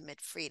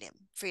ultimate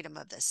freedom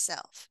of the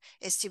self,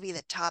 is to be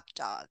the top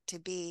dog, to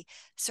be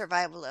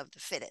survival of the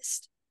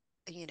fittest,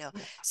 you know.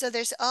 So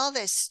there's all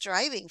this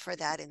striving for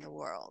that in the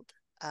world.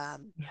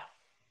 Yeah.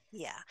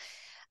 Yeah.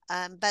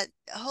 But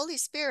Holy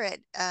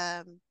Spirit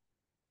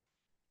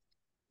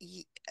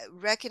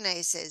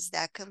recognizes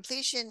that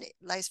completion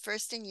lies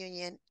first in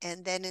union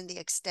and then in the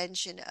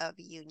extension of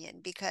union,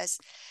 because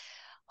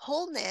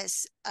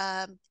wholeness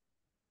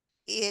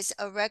is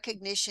a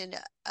recognition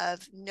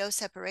of no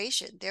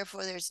separation.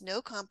 Therefore, there's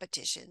no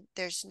competition.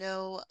 There's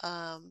no,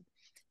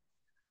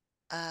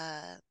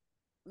 uh,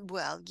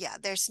 well, yeah,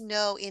 there's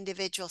no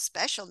individual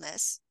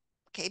specialness,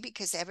 okay,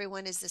 because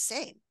everyone is the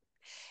same.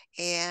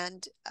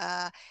 And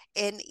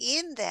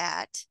in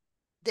that,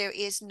 there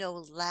is no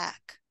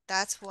lack.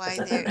 That's why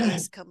there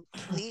is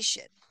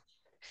completion.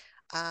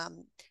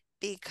 Um,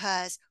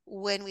 because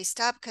when we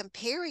stop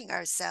comparing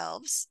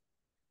ourselves,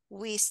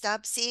 we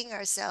stop seeing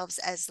ourselves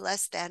as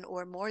less than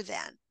or more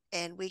than,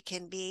 and we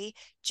can be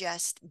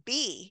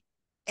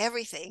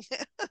everything.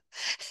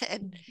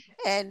 and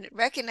and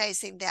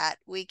recognizing that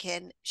we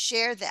can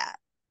share that,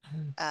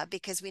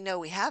 because we know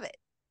we have it,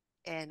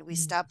 and we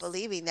stop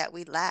believing that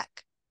we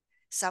lack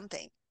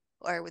something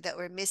or that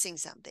we're missing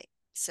something.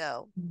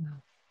 So,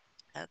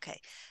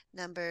 okay,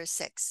 number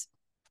 6.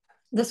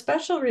 The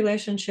special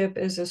relationship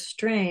is a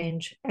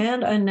strange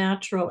and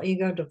unnatural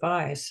ego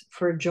device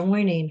for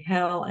joining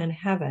hell and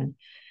heaven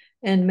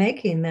and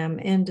making them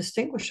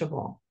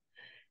indistinguishable.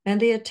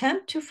 And the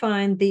attempt to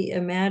find the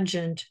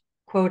imagined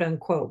quote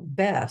unquote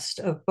best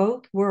of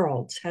both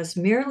worlds has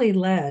merely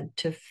led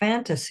to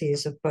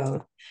fantasies of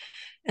both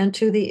and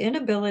to the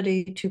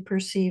inability to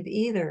perceive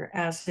either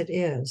as it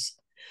is.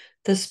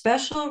 The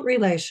special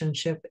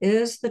relationship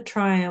is the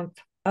triumph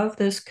of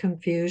this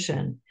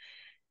confusion.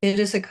 It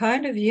is a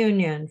kind of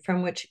union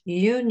from which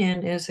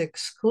union is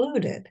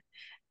excluded,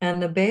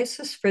 and the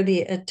basis for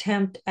the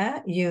attempt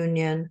at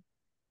union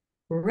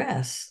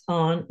rests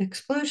on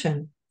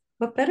exclusion.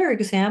 What better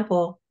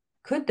example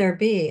could there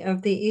be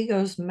of the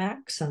ego's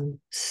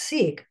maxim,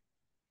 seek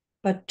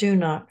but do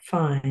not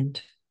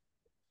find?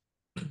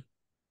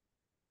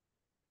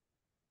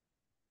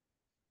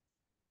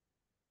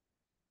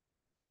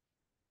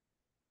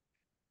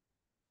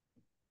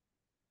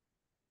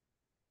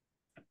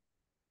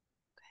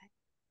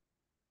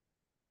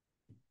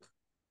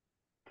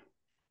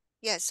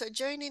 Yeah, so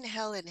joining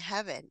hell and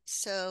heaven.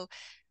 So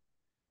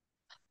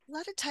a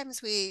lot of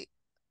times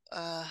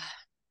uh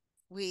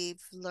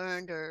we've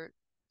learned or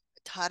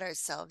taught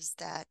ourselves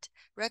that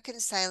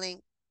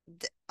reconciling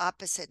the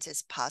opposites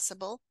is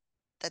possible,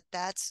 that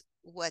that's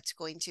what's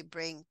going to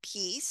bring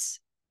peace.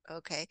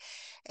 Okay.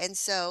 And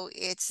so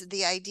it's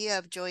the idea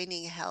of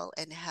joining hell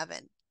and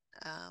heaven,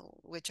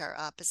 which are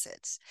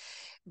opposites.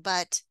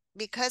 But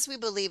because we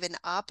believe in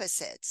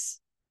opposites,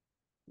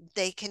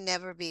 they can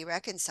never be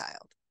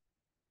reconciled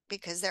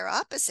because they're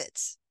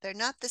opposites. They're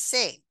not the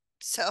same.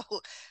 So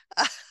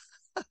uh,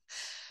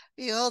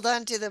 you hold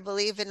on to the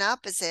belief in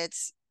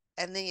opposites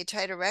and then you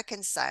try to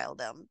reconcile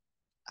them.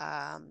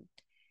 Um,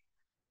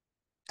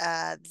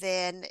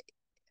 then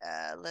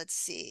let's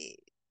see,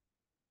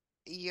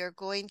 you're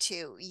going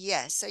to,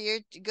 yes, so you're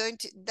going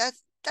to,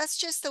 that's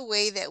just the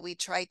way that we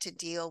try to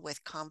deal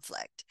with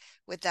conflict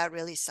without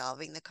really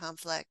solving the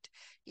conflict.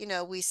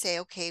 We say,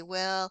 okay,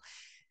 well,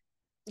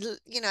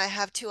 I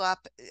have two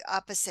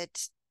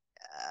opposite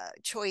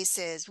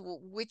choices.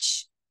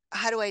 Which,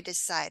 how do I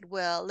decide?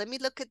 Well, let me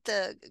look at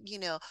the,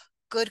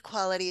 good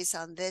qualities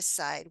on this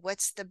side.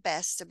 What's the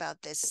best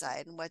about this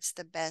side? And what's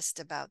the best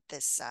about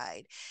this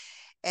side?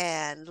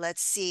 And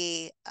let's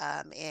see.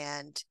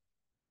 But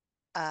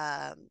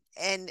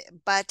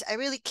I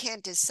really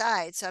can't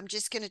decide. So I'm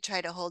just going to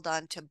try to hold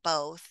on to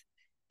both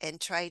and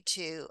try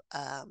to,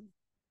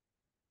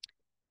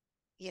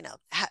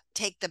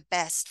 take the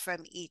best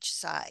from each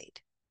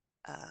side.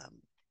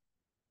 Um,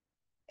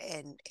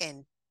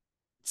 and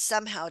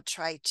somehow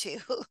try to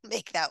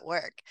make that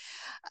work.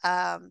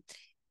 Um,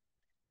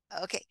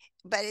 okay,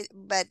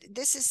 but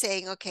this is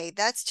saying, okay,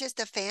 that's just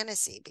a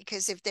fantasy,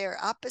 because if they're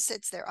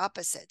opposites, they're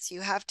opposites.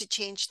 You have to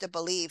change the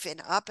belief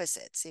in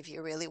opposites if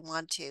you really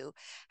want to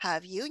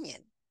have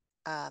union.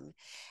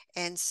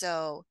 And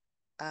so,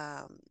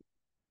 um,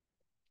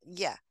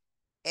 yeah,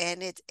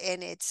 and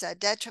it's a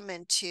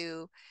detriment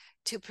to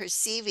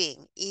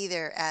perceiving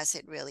either as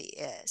it really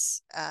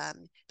is,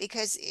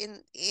 because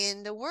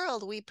in the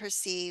world we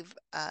perceive,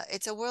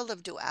 it's a world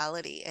of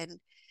duality, and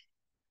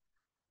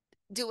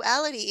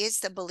duality is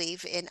the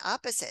belief in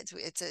opposites.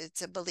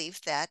 It's a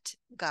belief that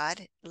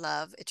God,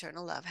 love,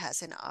 eternal love,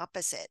 has an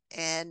opposite,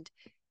 and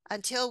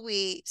until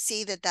we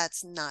see that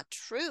that's not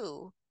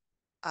true,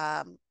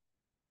 um,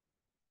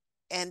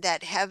 and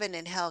that heaven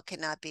and hell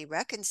cannot be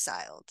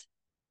reconciled,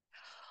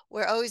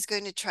 we're always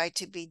going to try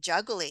to be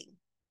juggling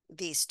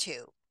these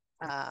two.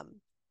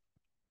 Um,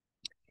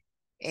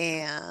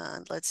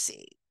 and let's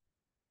see.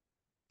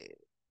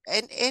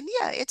 And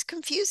yeah, it's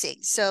confusing.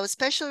 So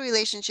special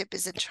relationship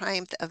is a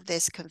triumph of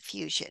this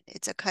confusion.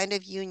 It's a kind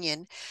of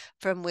union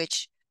from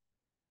which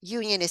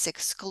union is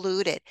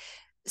excluded.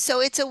 So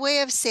it's a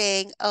way of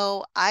saying,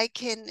 oh, I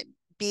can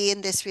be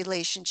in this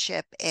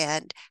relationship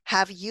and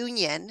have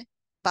union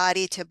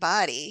body to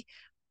body,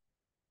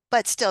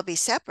 but still be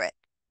separate.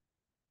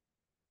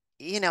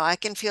 I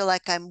can feel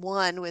like I'm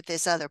one with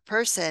this other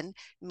person,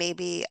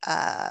 maybe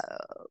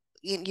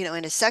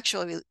in a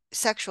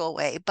sexual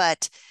way,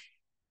 but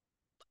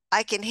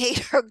I can hate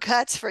her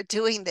guts for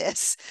doing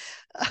this,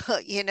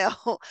 you know,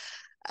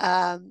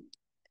 um,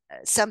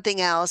 something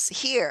else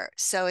here.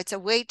 So it's a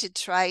way to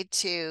try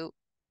to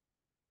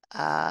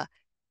uh,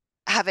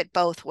 have it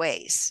both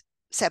ways,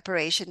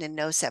 separation and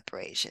no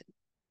separation.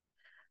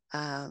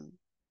 Um,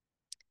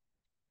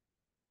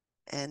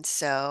 and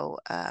so,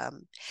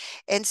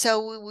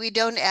 we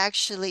don't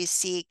actually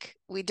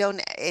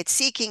it's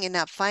seeking and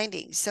not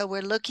finding. So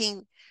we're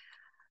looking,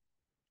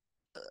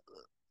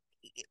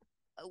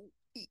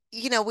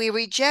 we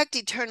reject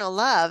eternal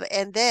love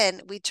and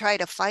then we try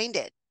to find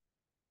it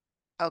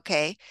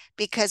okay,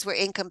 because we're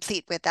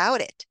incomplete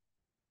without it.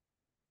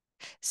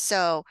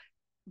 So,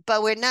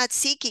 but we're not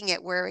seeking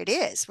it where it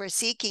is. We're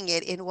seeking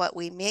it in what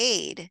we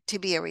made to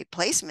be a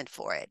replacement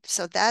for it.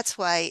 So that's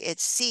why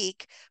it's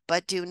seek,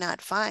 but do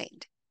not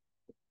find.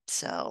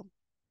 So,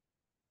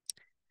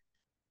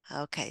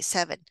 okay,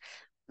 7.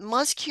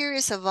 Most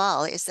curious of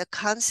all is the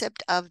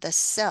concept of the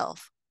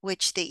self,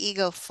 which the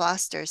ego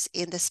fosters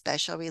in the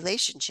special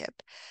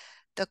relationship.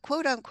 The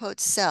quote unquote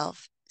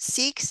self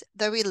seeks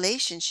the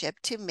relationship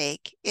to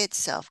make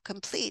itself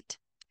complete.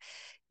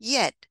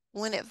 Yet,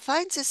 when it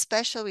finds a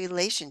special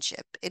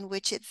relationship in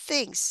which it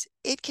thinks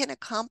it can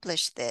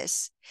accomplish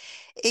this,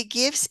 it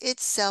gives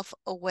itself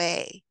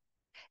away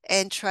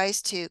and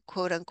tries to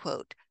quote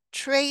unquote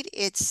trade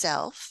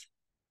itself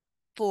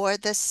for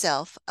the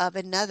self of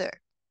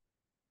another.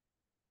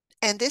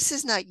 And this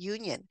is not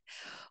union,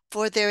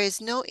 for there is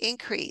no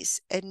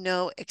increase and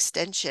no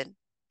extension.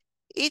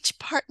 Each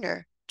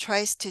partner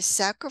tries to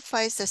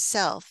sacrifice the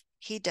self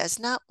he does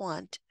not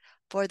want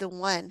for the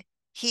one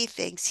he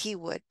thinks he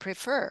would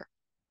prefer.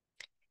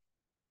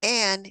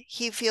 And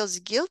he feels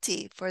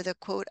guilty for the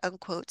quote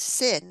unquote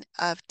sin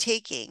of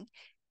taking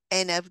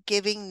and of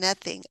giving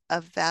nothing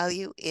of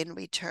value in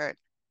return.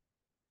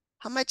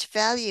 How much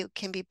value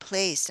can be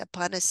placed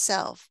upon a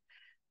self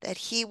that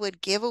he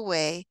would give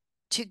away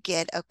to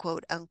get a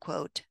quote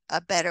unquote a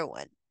better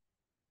one?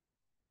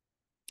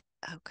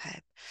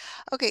 Okay.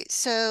 Okay,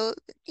 so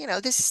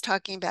this is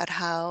talking about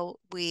how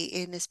we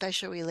in a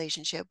special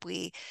relationship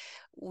we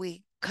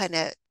kind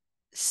of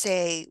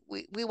say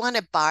we want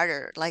to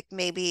barter, like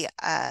maybe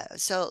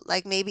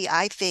like maybe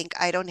I think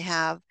I don't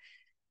have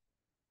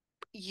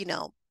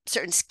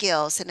certain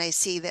skills and I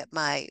see that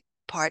my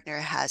partner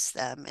has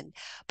them, and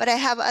but I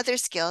have other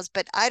skills,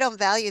 but I don't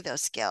value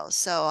those skills.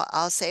 So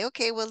I'll say,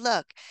 okay, well,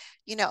 look,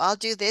 I'll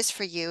do this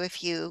for you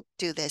if you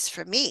do this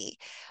for me.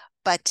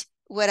 But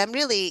what I'm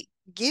really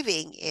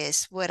giving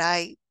is what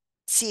I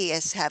see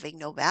as having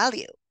no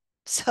value.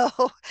 So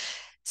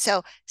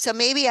so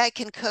maybe I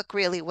can cook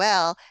really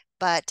well,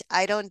 but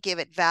I don't give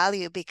it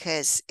value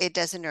because it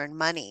doesn't earn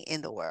money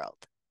in the world.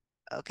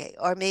 Okay.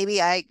 Or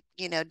maybe I,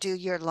 do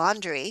your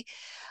laundry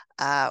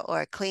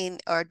or clean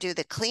or do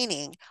the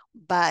cleaning,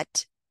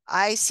 but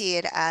I see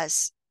it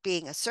as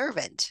being a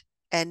servant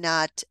and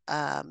not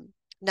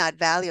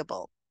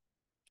valuable.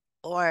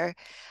 Or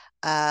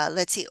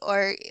let's see,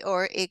 or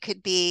it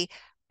could be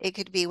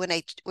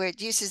when where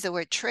it uses the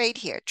word trade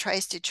here,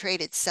 tries to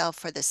trade itself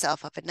for the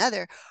self of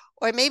another.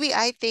 Or maybe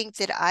I think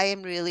that I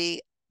am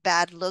really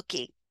bad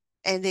looking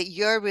and that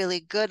you're really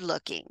good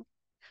looking.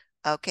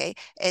 Okay.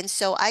 And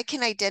so I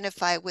can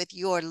identify with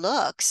your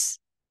looks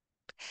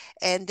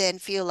and then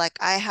feel like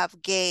I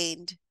have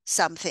gained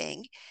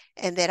something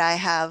and that I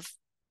have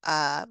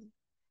um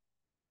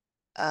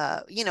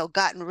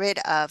gotten rid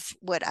of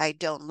what I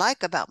don't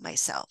like about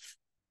myself.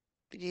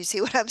 Do you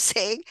see what I'm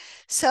saying?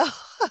 So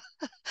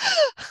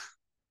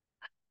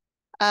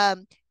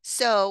Um,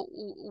 so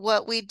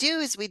what we do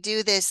is we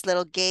do this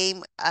little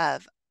game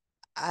of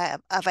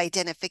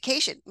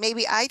identification.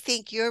 Maybe I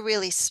think you're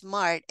really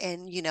smart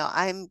and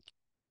I'm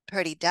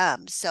pretty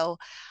dumb. So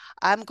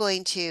I'm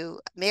going to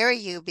marry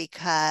you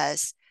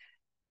because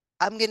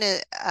I'm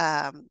gonna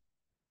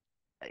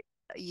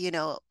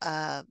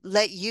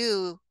let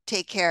you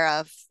take care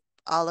of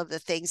all of the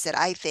things that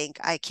I think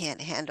I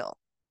can't handle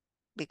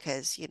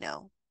because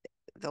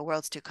the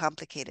world's too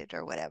complicated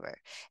or whatever.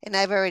 And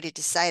I've already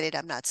decided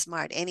I'm not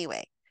smart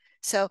anyway.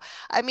 So,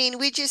 I mean,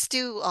 we just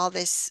do all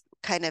this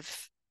kind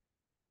of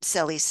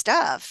silly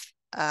stuff.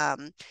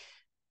 Um,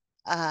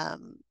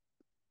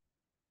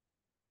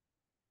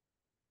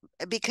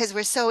 because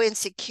we're so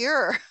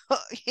insecure,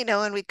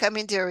 when we come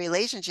into a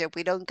relationship,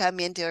 we don't come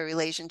into a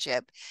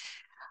relationship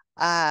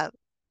uh,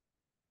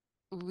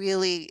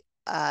 really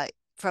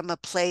from a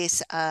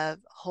place of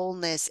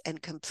wholeness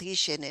and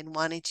completion and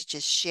wanting to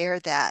just share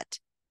that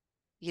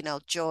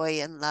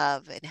joy and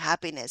love and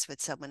happiness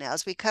with someone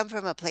else. We come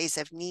from a place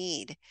of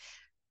need.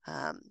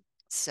 Um,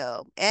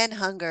 and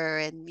hunger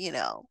and,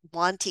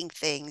 wanting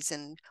things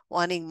and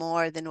wanting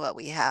more than what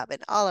we have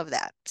and all of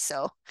that.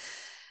 So,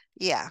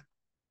 yeah.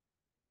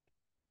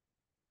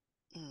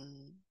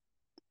 Mm,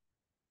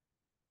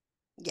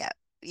 yeah.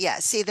 Yeah.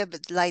 See the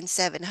line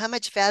 7. How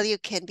much value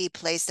can be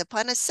placed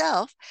upon a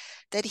self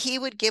that he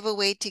would give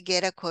away to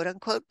get a quote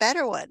unquote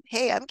better one?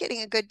 Hey, I'm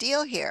getting a good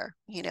deal here.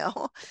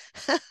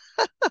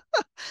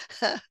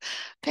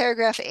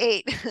 Paragraph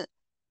 8.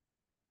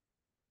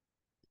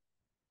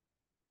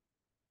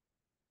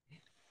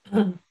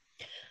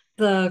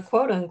 The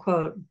quote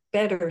unquote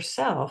better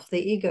self the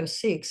ego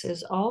seeks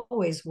is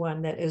always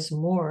one that is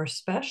more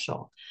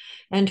special.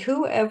 And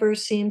whoever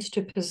seems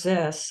to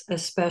possess a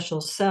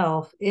special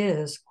self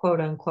is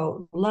quote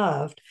unquote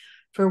loved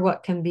for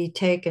what can be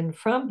taken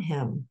from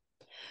him.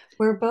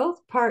 Where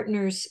both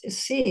partners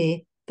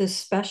see the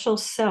special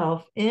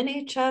self in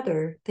each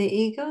other, the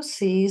ego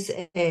sees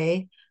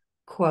a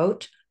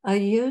quote, a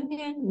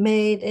union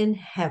made in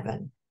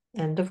heaven,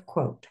 end of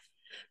quote.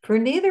 For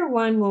neither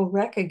one will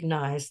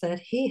recognize that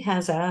he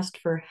has asked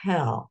for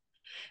hell,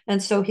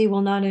 And so he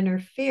will not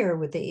interfere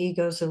with the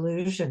ego's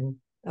illusion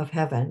of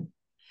heaven,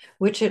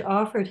 which it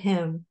offered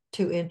him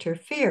to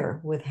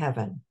interfere with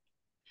heaven.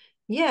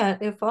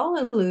 Yet, if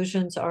all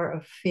illusions are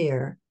of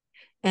fear,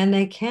 and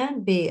they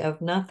can be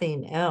of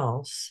nothing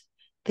else,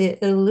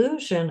 the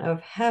illusion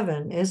of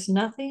heaven is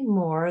nothing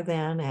more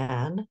than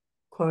an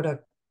quote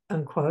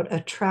unquote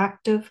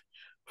attractive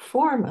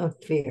form of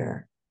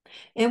fear,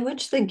 in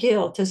which the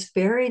guilt is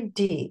buried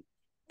deep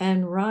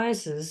and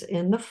rises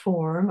in the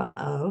form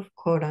of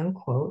quote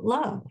unquote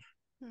love.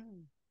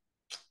 Hmm,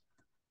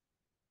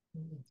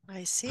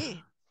 I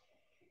see.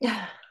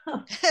 Yeah.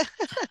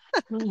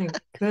 My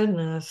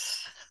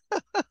goodness.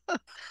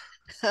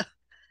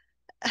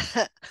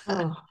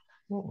 Oh,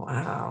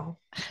 wow.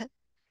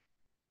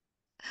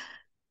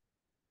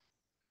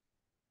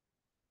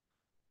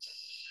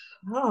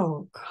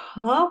 So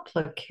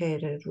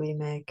complicated we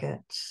make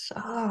it.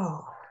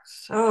 So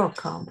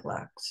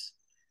complex.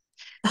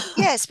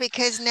 Yes,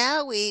 because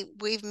now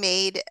we've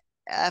made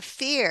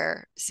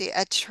fear, see,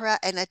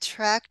 an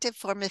attractive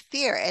form of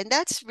fear, and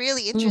that's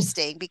really Mm,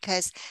 interesting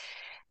because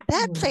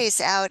that mm,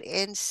 plays out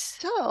in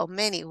so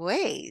many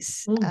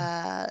ways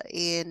mm,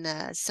 in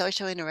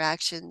social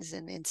interactions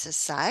and in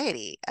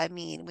society. I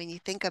mean, when you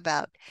think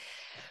about,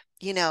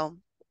 you know,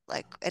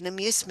 like an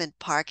amusement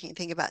park, and you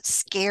think about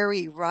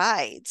scary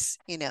rides,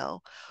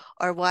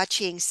 or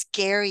watching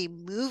scary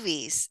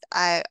movies.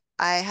 I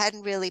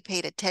hadn't really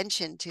paid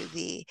attention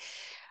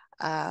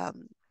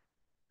um,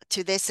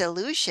 to this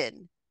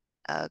illusion,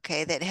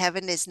 okay, that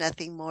heaven is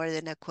nothing more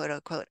than a quote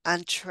unquote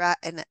an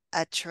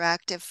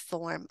attractive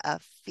form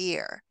of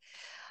fear.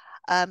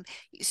 Um,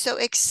 so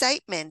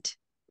excitement,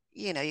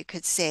 you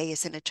could say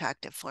is an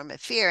attractive form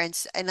of fear.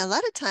 And a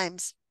lot of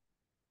times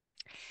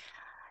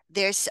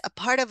there's a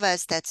part of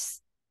us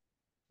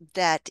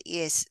that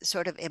is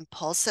sort of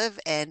impulsive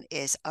and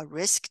is a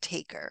risk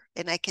taker.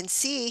 And I can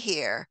see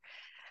here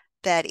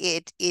that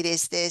it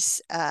is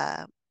this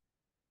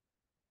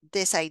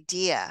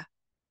idea,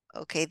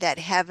 okay, that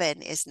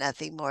heaven is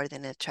nothing more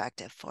than an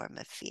attractive form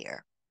of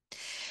fear.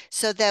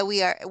 So that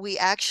we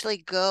actually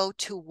go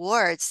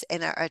towards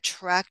and are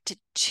attracted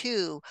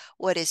to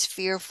what is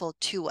fearful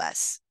to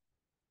us.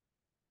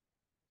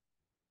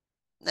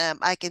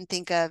 I can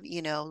think of,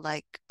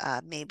 like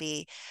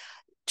maybe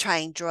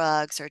trying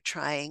drugs or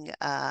trying,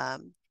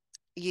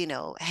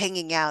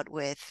 hanging out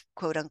with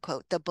quote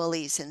unquote the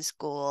bullies in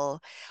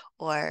school,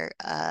 or,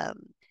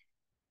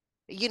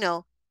 you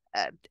know,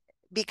 uh,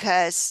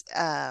 because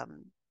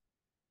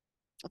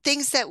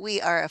things that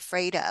we are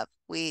afraid of,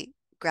 we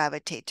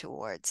gravitate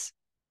towards.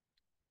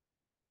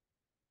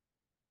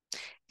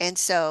 And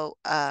so,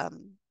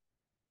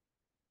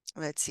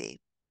 let's see.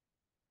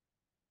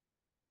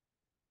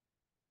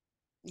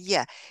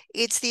 Yeah,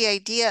 it's the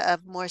idea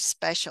of more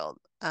special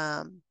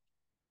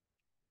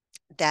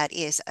that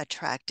is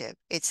attractive.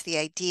 It's the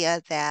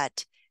idea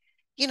that,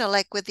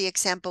 like with the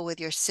example with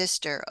your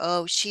sister,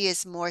 oh, she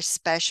is more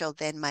special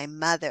than my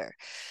mother.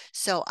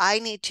 So I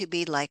need to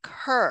be like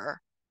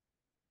her,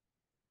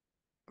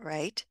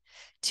 right?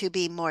 To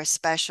be more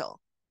special.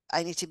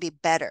 I need to be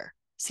better.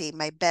 See,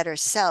 my better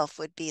self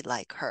would be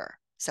like her,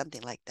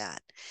 something like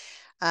that.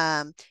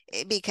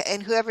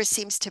 And whoever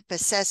seems to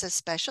possess a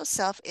special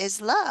self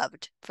is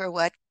loved for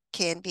what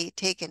can be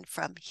taken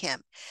from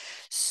him.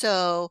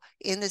 So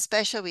in the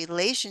special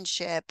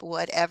relationship,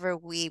 whatever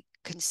we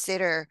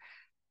consider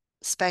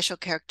special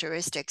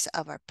characteristics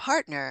of our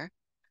partner,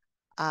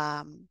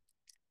 um,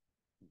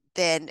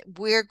 then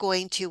we're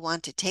going to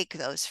want to take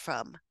those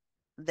from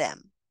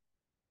them.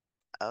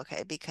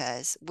 Okay,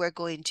 because we're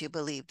going to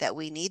believe that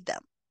we need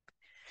them,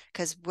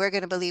 because we're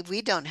going to believe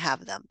we don't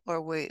have them,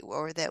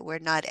 or that we're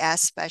not as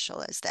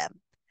special as them.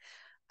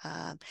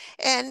 Um,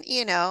 and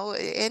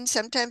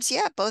sometimes,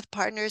 yeah, both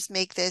partners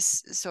make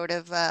this sort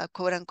of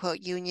quote unquote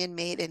union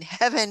made in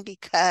heaven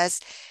because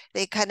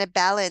they kind of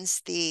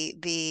balance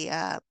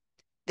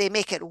they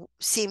make it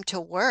seem to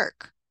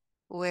work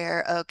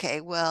where, okay,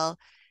 well,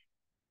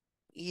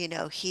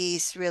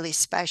 he's really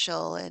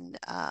special, and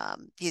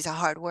he's a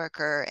hard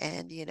worker,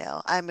 and,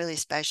 I'm really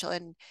special,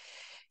 and,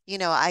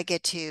 I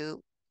get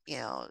to, you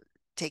know,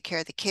 take care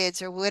of the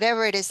kids or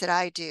whatever it is that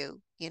I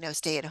do,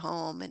 stay at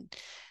home and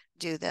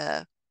do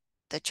the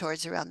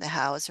chores around the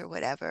house or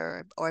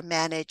whatever, or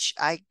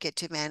I get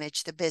to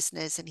manage the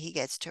business and he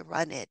gets to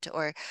run it,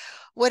 or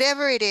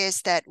whatever it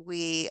is that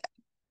we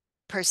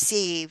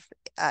perceive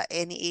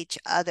in each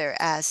other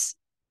as,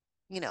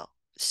 you know,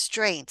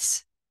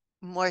 strengths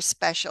more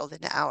special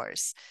than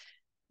ours.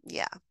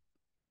 Yeah.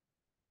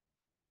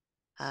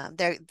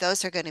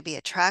 Those are going to be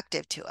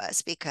attractive to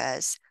us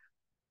because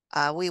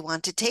we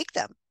want to take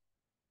them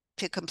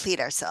to complete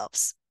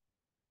ourselves.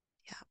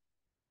 Yeah.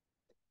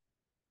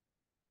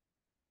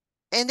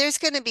 And there's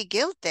going to be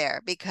guilt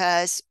there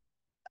because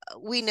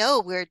we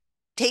know we're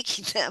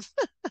taking them.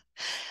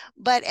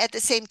 But at the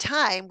same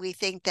time, we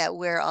think that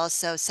we're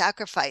also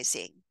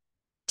sacrificing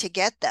to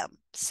get them.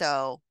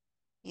 So,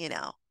 you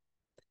know,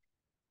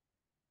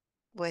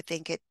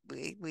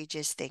 we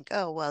just think,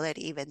 oh, well, it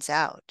evens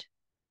out.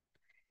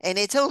 And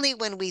it's only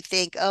when we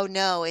think, oh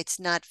no, it's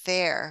not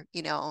fair,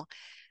 you know,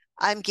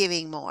 I'm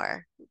giving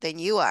more than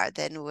you are,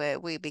 then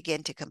we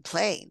begin to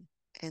complain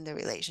in the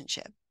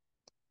relationship,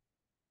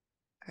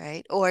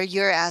 right? Or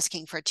you're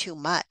asking for too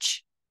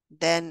much.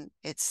 Then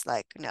it's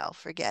like, no,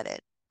 forget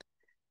it.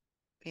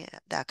 Yeah,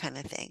 that kind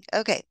of thing.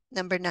 Okay,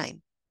 number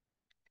 9.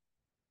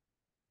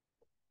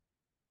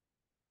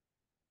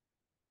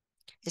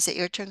 Is it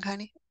your turn,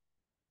 Connie?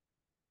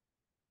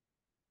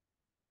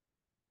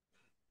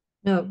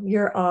 No,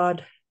 you're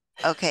odd.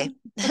 Okay.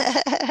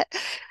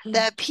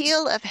 The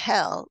appeal of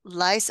hell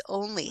lies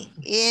only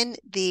in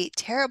the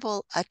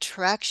terrible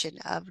attraction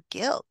of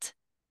guilt,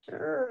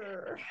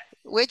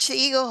 which the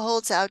ego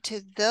holds out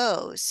to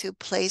those who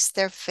place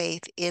their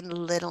faith in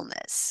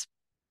littleness.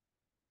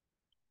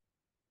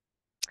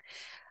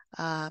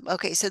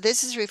 Okay, so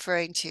this is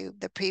referring to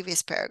the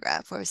previous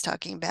paragraph where I was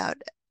talking about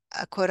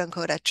a quote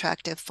unquote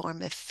attractive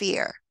form of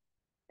fear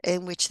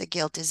in which the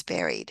guilt is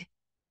buried.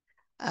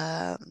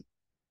 Um,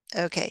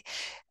 okay,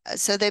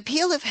 so the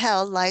appeal of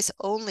hell lies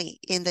only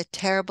in the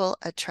terrible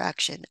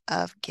attraction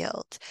of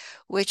guilt,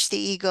 which the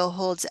ego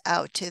holds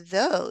out to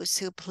those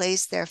who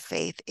place their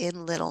faith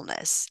in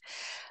littleness.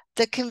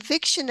 The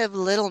conviction of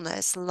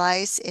littleness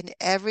lies in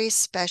every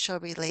special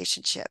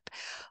relationship,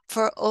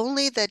 for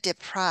only the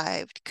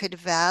deprived could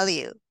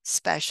value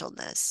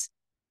specialness.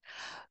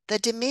 The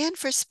demand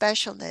for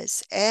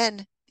specialness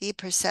and the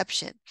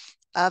perception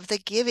of the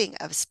giving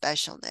of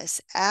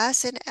specialness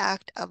as an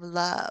act of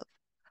love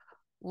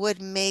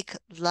would make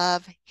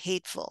love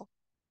hateful.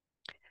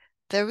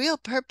 The real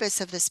purpose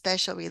of the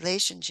special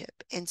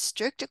relationship, in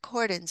strict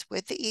accordance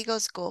with the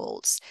ego's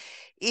goals,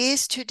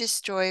 is to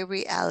destroy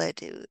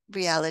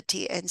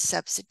reality and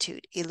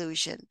substitute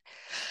illusion.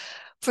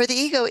 For the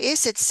ego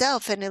is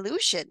itself an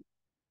illusion,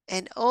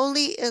 and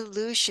only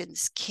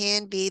illusions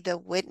can be the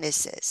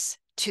witnesses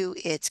to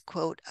its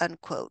quote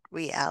unquote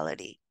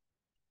reality.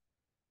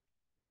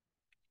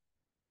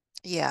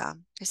 Yeah,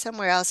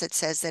 somewhere else it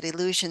says that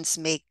illusions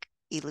make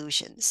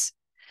illusions.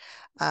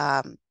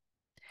 Um,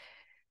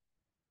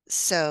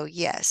 So,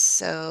 yes,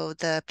 so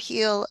the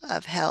appeal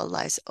of hell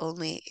lies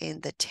only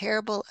in the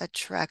terrible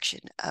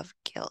attraction of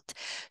guilt.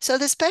 So,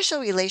 the special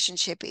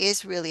relationship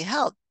is really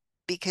hell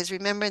because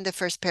remember in the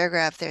first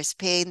paragraph, there's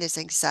pain, there's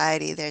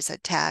anxiety, there's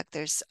attack,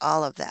 there's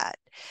all of that.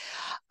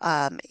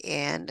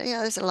 And, you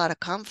know, there's a lot of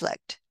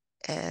conflict.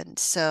 And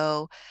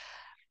so,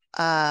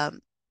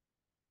 um,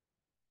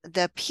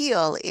 the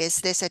appeal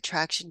is this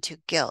attraction to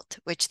guilt,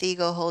 which the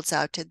ego holds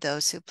out to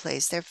those who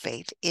place their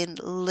faith in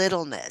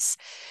littleness.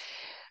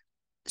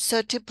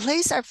 So to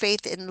place our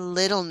faith in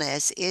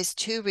littleness is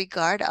to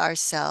regard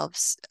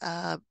ourselves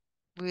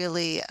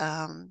really,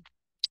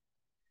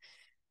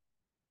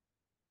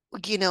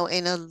 you know,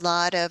 in a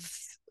lot of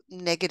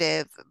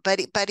negative, but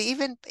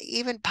even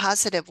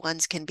positive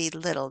ones can be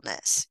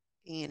littleness.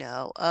 You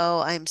know,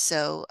 oh,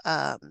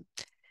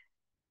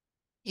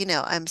 you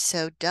know, I'm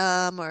so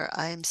dumb, or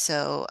I'm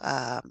so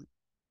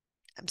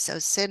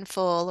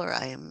sinful, or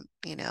I'm,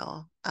 you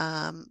know,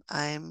 I'm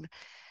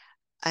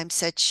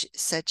such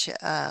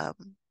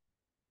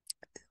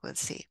let's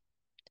see.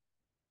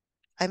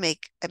 I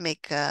make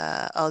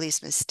all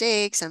these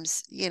mistakes.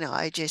 You know,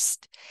 I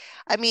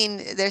mean,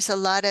 there's a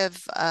lot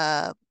of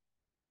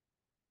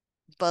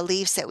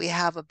beliefs that we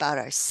have about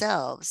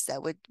ourselves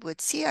that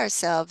would see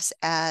ourselves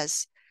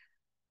as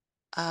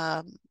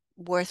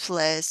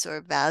worthless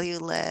or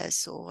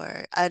valueless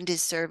or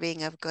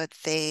undeserving of good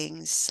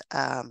things.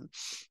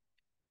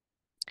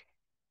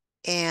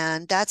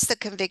 And that's the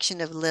conviction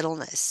of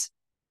littleness.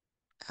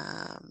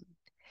 Um,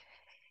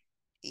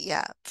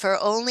 yeah, for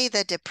only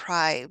the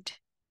deprived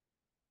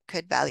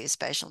could value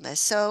specialness.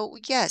 So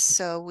yes,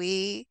 so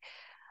we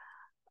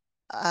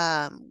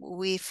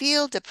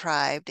feel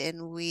deprived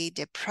and we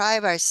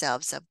deprive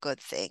ourselves of good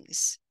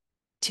things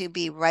to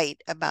be right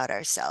about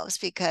ourselves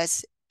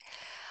because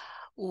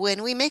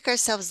when we make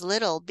ourselves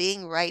little,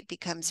 being right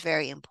becomes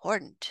very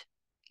important.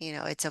 You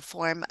know, it's a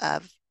form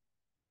of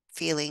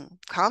feeling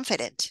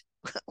confident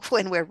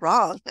when we're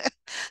wrong.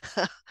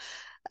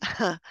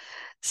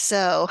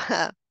 So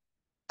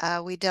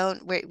we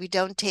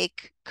don't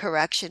take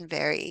correction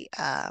very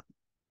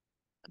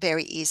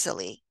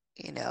easily.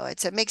 You know,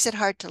 it makes it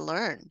hard to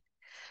learn.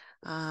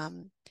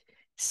 Um,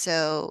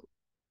 so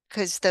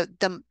because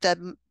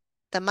the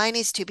mind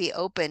needs to be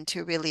open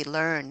to really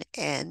learn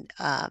and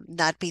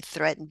not be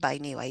threatened by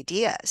new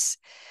ideas.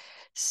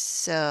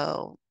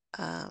 So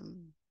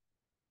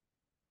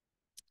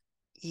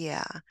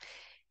yeah,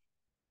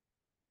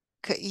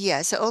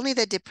 yeah. So only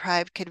the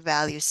deprived could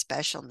value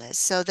specialness.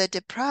 So the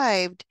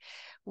deprived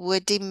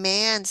would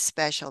demand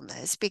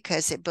specialness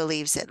because it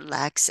believes it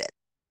lacks it.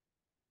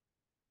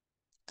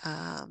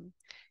 Um,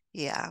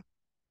 yeah.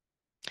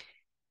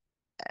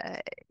 Uh,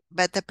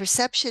 but the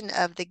perception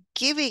of the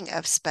giving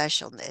of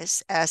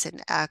specialness as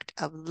an act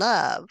of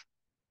love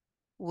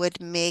would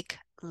make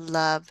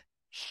love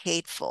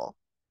hateful,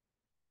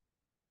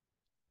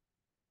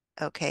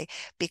 okay?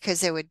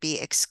 Because there would be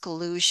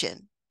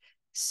exclusion.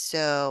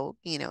 So,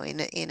 you know,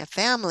 in a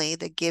family,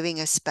 the giving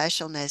of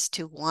specialness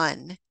to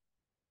one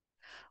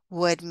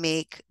would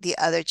make the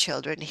other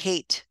children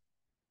hate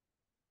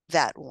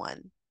that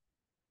one.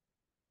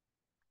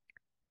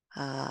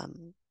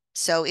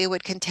 So it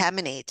would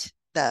contaminate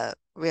the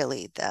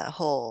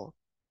whole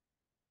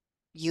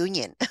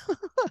union.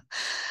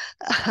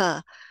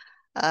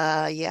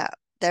 Yeah.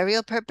 The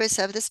real purpose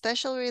of the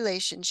special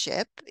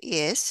relationship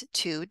is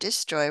to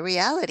destroy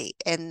reality.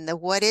 And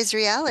what is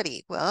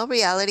reality? Well,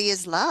 reality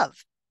is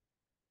love.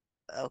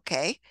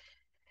 Okay.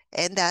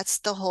 And that's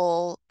the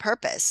whole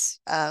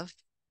purpose of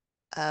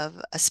a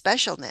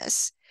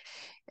specialness.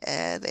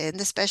 In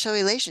the special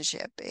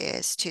relationship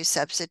is to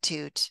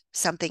substitute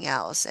something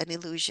else, an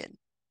illusion,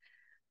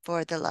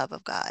 for the love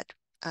of God.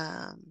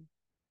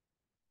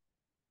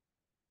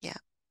 Yeah.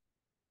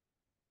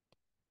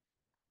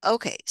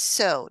 Okay,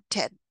 so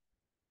Ted.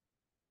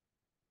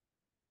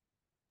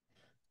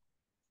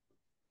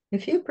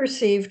 If you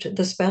perceived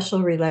the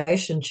special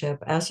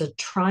relationship as a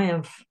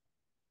triumph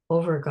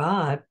over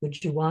God,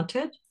 would you want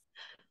it?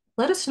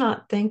 Let us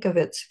not think of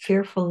its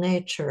fearful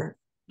nature,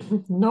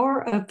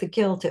 nor of the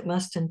guilt it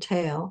must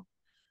entail,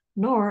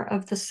 nor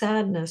of the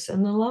sadness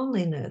and the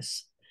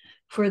loneliness.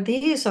 For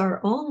these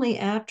are only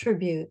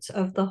attributes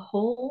of the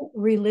whole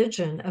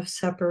religion of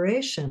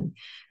separation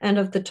and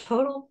of the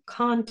total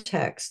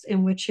context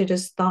in which it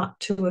is thought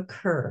to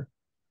occur.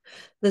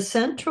 The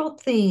central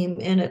theme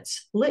in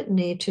its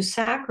litany to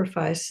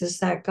sacrifice is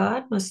that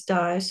God must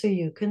die so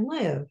you can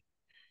live.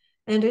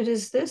 And it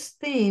is this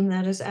theme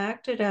that is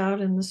acted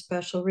out in the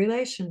special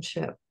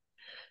relationship.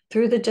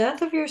 Through the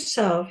death of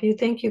yourself, you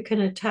think you can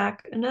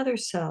attack another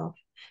self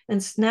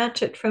and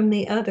snatch it from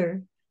the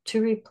other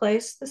to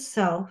replace the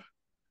self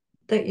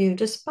that you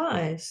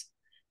despise.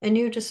 And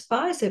you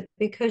despise it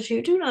because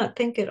you do not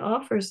think it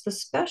offers the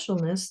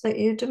specialness that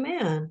you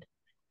demand.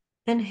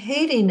 And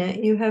hating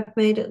it, you have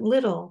made it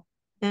little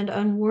and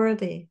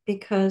unworthy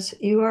because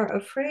you are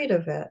afraid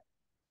of it.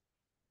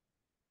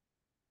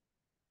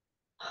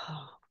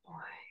 Oh, boy.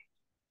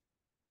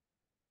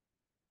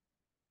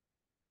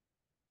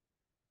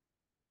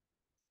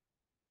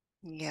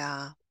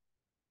 Yeah.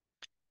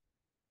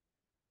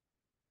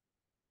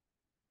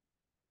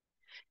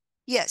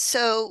 Yes,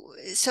 so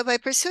by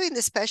pursuing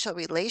the special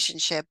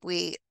relationship,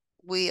 we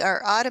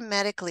are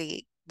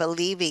automatically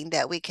believing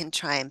that we can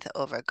triumph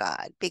over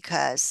God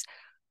because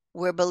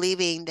we're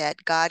believing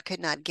that God could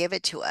not give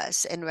it to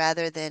us, and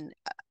rather than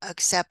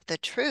accept the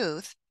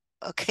truth,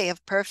 okay,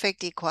 of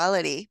perfect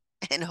equality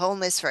and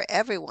wholeness for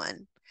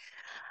everyone,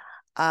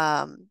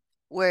 um,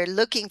 we're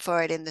looking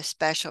for it in the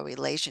special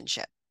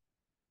relationship.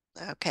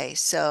 Okay,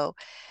 so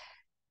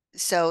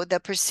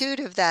the pursuit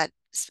of that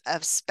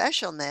of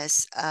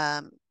specialness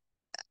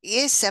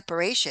is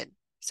separation.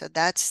 So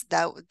that's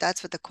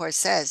what the course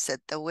says, that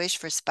the wish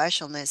for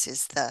specialness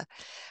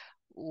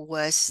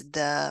was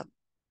the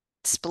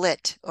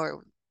split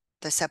or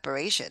the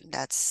separation.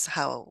 That's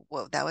how,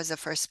 well, that was the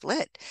first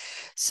split.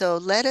 So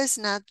let us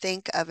not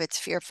think of its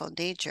fearful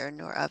nature,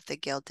 nor of the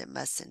guilt it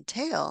must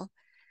entail,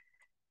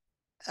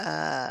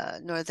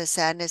 nor the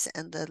sadness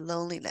and the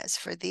loneliness,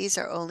 for these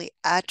are only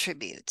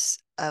attributes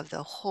of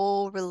the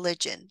whole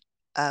religion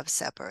of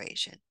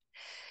separation.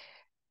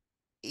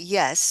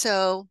 Yes,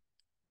 so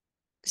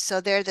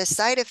they're the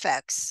side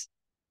effects.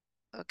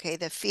 Okay,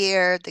 the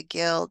fear, the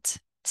guilt,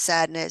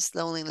 sadness,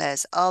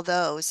 loneliness, all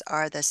those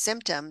are the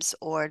symptoms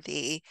or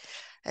the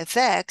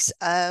effects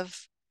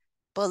of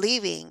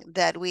believing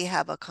that we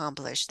have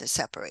accomplished the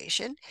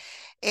separation,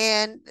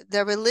 and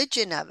the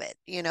religion of it,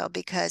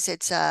 because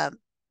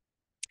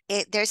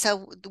there's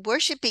a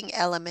worshiping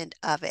element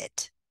of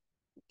it,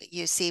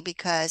 you see,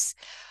 because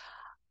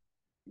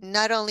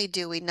not only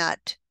do we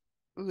not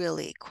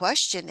really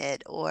question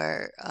it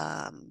or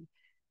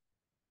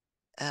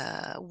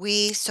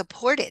we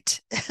support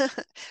it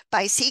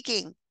by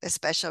seeking a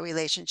special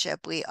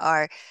relationship.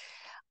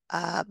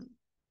 Um,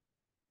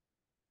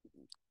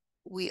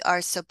 we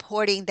are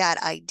supporting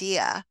that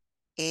idea,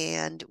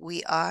 and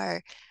we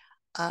are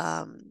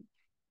um,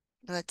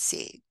 let's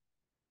see,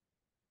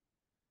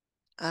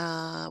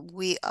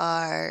 we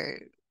are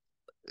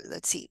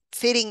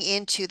fitting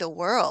into the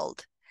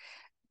world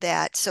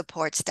that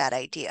supports that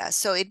idea.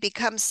 So it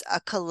becomes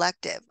a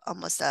collective,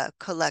 almost a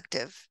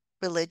collective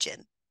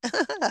religion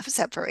of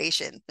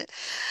separation.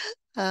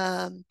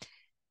 Um,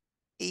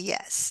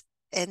 yes.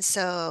 And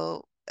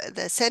so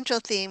the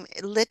central theme,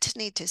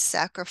 litany to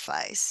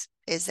sacrifice,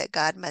 is that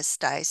God must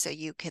die so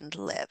you can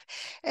live.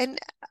 And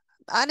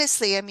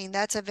honestly, I mean,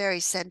 that's a very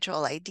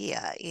central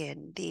idea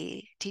in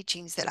the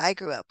teachings that I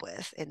grew up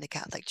with in the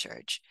Catholic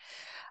Church,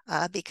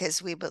 because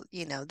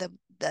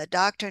the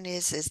doctrine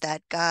is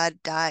that God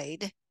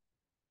died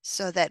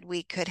so that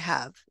we could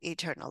have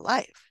eternal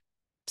life.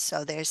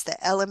 So there's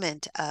the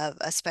element of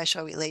a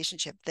special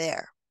relationship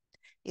there.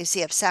 You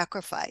see, of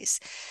sacrifice,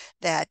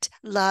 that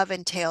love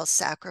entails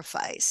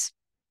sacrifice.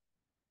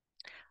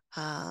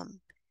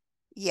 Um,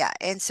 yeah,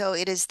 and so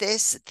it is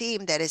this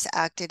theme that is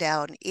acted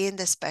out in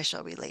the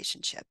special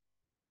relationship,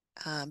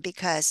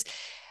 because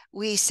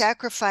we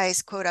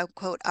sacrifice, quote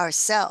unquote,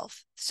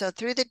 ourself. So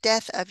through the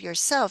death of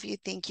yourself, you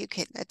think you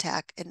can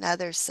attack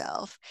another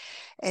self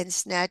and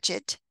snatch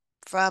it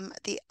from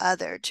the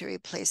other to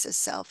replace a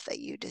self that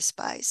you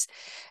despise.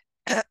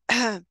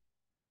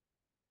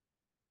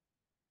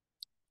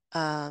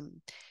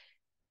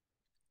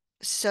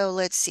 So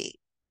let's see.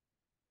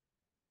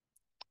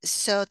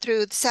 So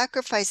through the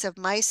sacrifice of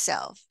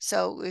myself,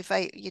 so if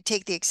you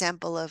take the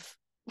example of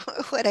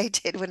what I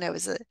did when I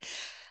was a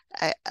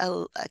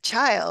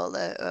child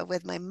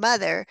with my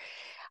mother,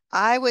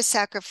 I was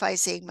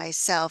sacrificing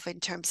myself in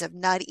terms of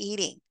not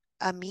eating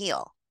a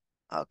meal.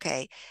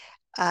 Okay.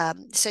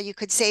 So you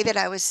could say that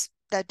I was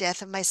the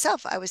death of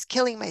myself. I was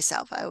killing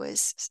myself. I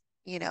was,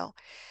 you know,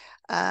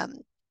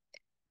 um,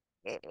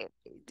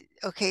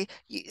 okay,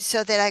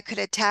 so that I could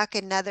attack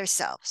another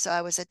self. So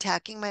I was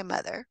attacking my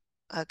mother.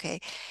 Okay.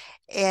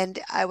 And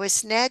I was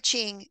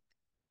snatching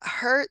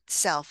her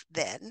self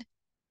then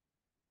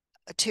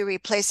to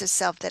replace a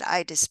self that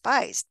I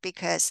despised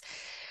because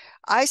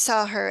I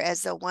saw her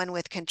as the one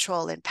with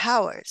control and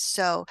power.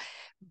 So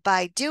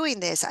by doing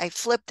this, I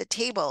flipped the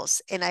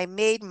tables and I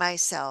made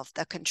myself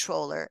the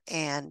controller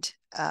and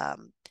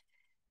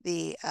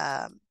the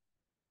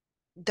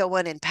the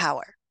one in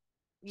power.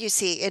 You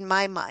see, in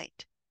my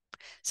mind.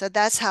 So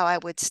that's how I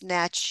would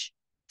snatch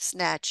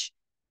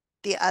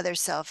the other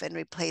self and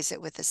replace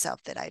it with the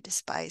self that I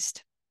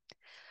despised.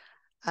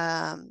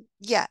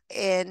 Yeah,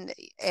 and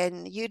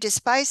you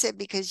despise it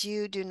because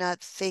you do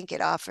not think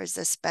it offers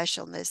the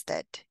specialness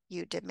that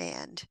you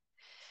demand.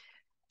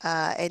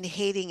 And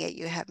hating it,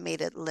 you have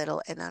made it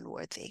little and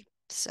unworthy.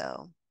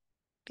 So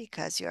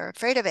because you're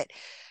afraid of it.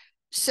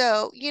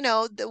 So,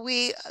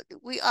 we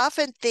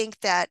often think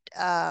that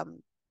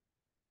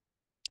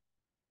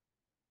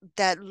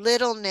that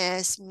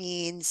littleness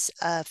means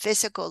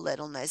physical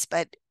littleness,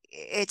 but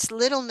it's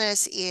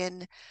littleness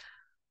in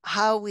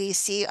how we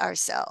see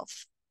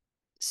ourselves.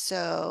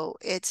 So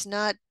it's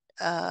not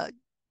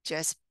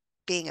just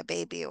being a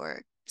baby or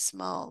a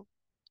small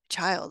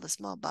child, a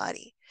small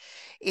body.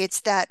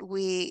 It's that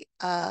we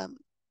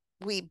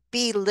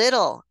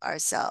belittle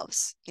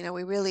ourselves.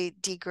 We really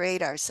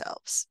degrade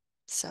ourselves.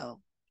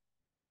 So,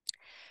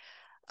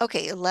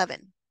 okay,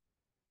 11.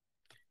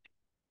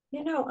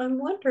 I'm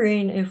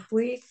wondering if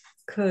we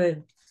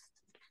could,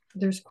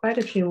 there's quite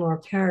a few more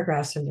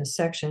paragraphs in this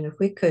section. If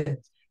we could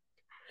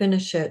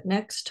finish it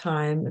next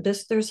time.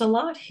 There's a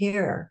lot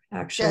here,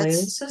 actually.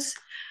 That's This is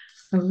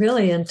a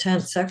really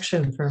intense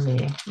section for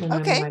me. And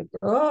I'm okay. like,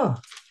 oh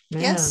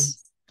man.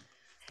 Yes.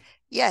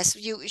 Yes.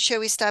 Shall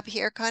we stop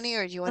here, Connie,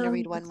 or do you want to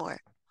read Um, one more?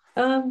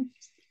 um,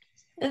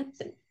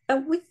 uh,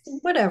 we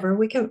whatever.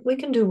 We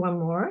can do one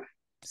more.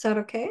 Is that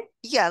okay?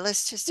 Yeah,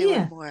 let's just do one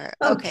Yeah. more.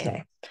 Okay.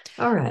 Okay.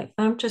 All right.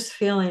 I'm just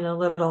feeling a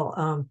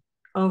little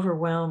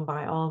overwhelmed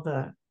by all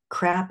the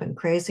crap and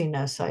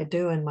craziness I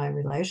do in my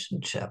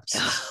relationships.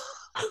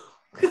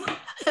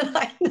 And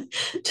I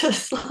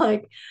just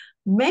like,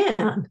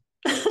 man,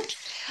 I'm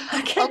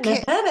getting a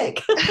Okay.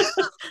 headache.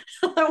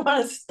 I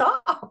want to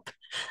stop.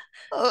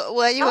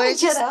 Well, you How want to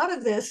to get just out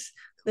of this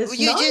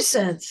you just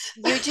nonsense.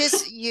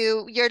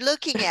 you're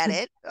looking at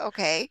it,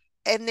 okay,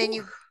 and then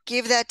you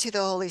give that to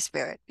the Holy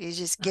Spirit. You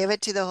just give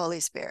it to the Holy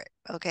Spirit,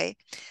 okay.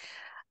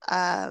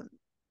 um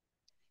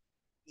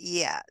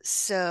yeah,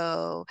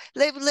 so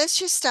let's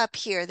just stop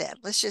here then.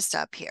 Let's just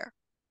stop here,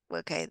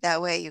 okay,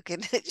 that way you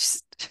can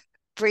just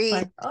breathe.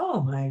 Like,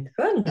 oh my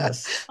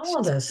goodness,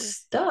 all Just this breathe.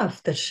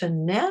 stuff, the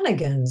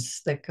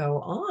shenanigans that go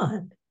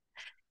on.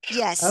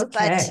 Yes,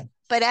 but Okay.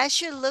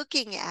 as you're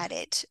looking at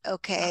it,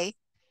 okay,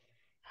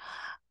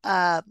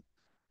 um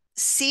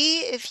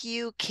see if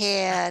you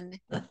can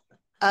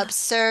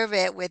observe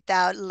it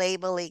without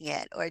labeling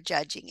it or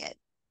judging it.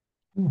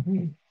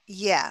 Mhm.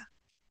 Yeah.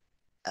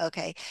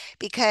 Okay.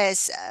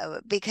 Because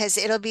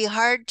it'll be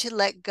hard to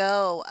let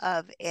go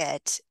of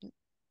it.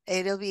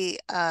 It'll be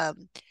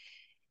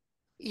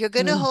you're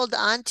going to Mm, hold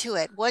on to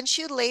it. Once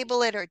you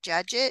label it or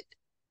judge it,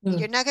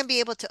 you're mm, not going to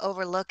be able to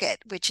overlook it,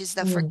 which is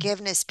the mm.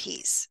 forgiveness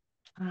piece.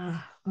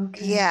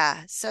 Okay.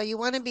 Yeah. So you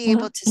want to be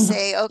able to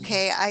say,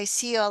 okay, I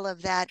see all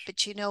of that,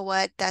 but you know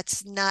what?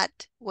 That's not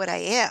what I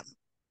am.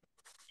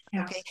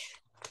 Yeah. Okay.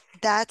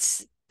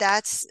 That's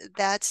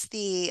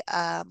the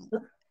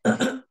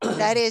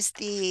that is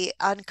the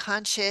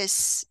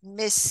unconscious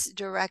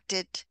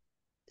misdirected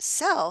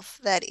self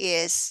that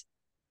is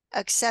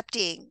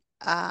accepting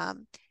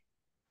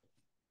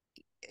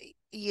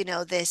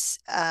this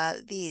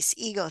these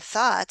ego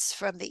thoughts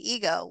from the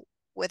ego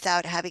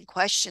without having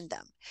questioned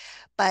them.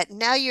 But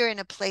now you're in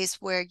a place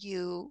where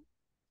you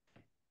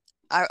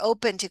are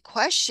open to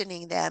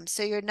questioning them,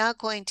 so you're not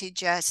going to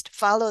just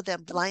follow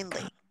them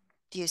blindly.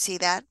 Do you see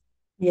that?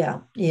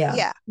 Yeah, yeah,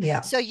 Yeah.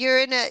 yeah. So you're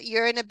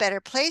in a better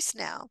place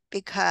now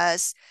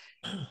because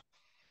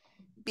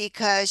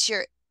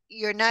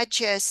you're not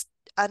just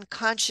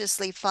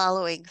unconsciously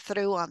following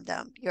through on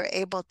them. You're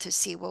able to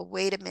see, well,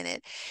 wait a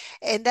minute.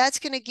 And that's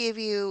going to give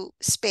you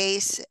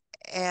space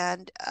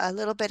and a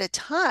little bit of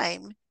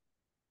time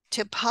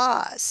to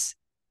pause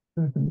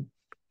Mhm.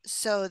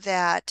 so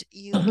that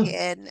you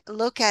can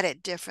look at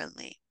it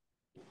differently.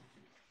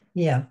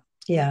 Yeah,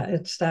 yeah. Mhm.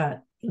 It's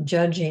that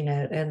judging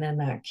it, and then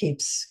that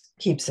keeps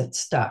keeps it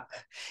stuck.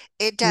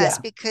 It does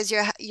Yeah. because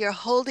you're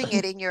holding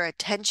it in your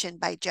attention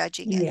by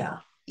judging it. Yeah.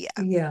 Yeah,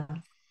 Yeah.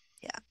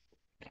 yeah,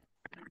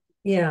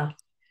 Yeah.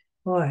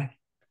 Boy.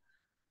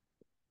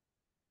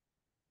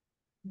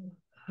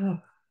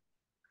 Oh,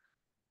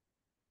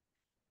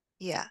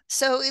 yeah.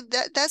 So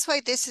that's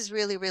why this is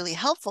really, really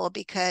helpful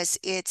because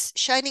it's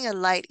shining a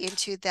light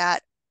into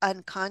that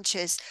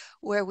unconscious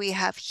where we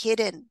have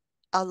hidden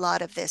a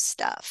lot of this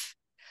stuff.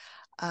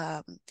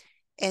 Um,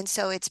 and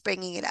so it's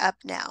bringing it up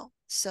now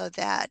so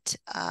that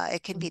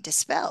it can be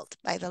dispelled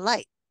by the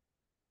light.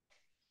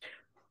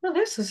 well,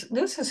 this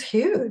is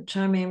huge.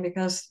 I mean,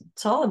 because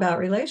it's all about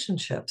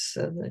relationships,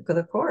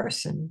 the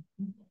course, and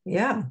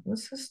yeah,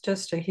 this is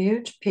just a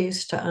huge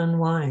piece to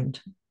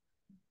unwind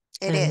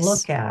It and is.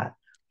 look at,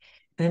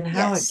 and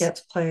how it Yes.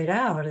 gets played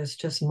out is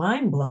just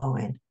mind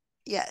blowing.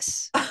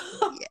 Yes.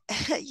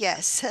 Yeah.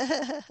 Yes.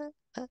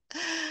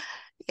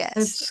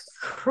 Yes. It's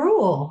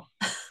cruel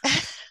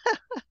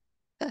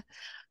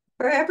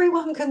for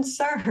everyone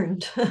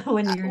concerned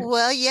when you're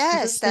Well,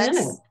 yes, just in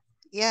it.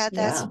 yeah,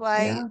 Yeah,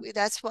 yeah,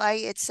 that's why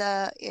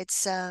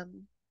it's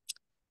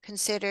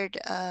considered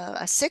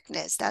a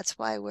sickness. That's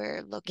why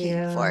we're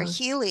looking for yeah,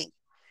 healing,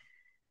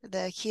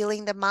 the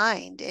healing the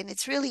mind, and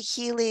it's really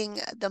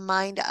healing the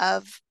mind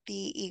of the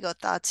ego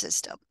thought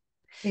system.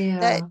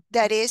 yeah,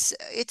 That is,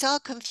 it's all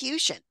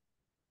confusion.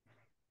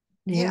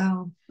 Yeah.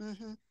 yeah.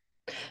 Hmm.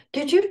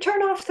 Did you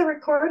turn off the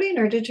recording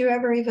or did you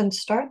ever even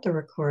start the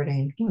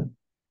recording?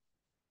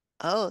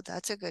 Oh,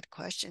 that's a good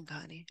question,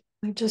 Connie.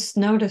 I just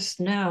noticed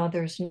now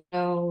there's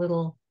no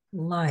little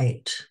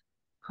light.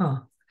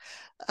 Huh.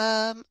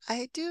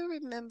 I do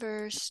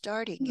remember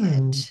starting Hmm.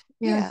 it.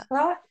 Yeah. Yeah.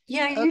 Well,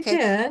 yeah, you Okay.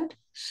 did.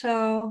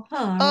 So,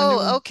 I wonder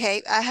Oh, what.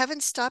 okay. I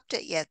haven't stopped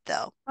it yet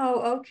though,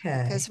 Oh,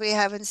 because okay. we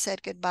haven't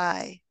said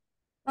goodbye.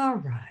 All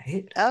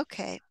right.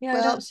 Okay. Yeah,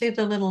 I don't Well, see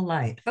the little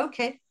light.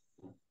 Okay.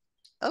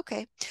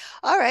 okay.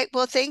 All right.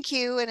 Well, thank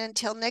you. And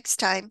until next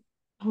time,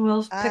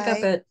 We'll pick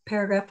up bye. at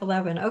paragraph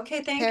 11.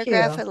 Okay, thank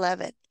Paragraph you.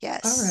 11.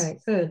 All Yes. right,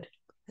 good.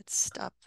 Let's stop.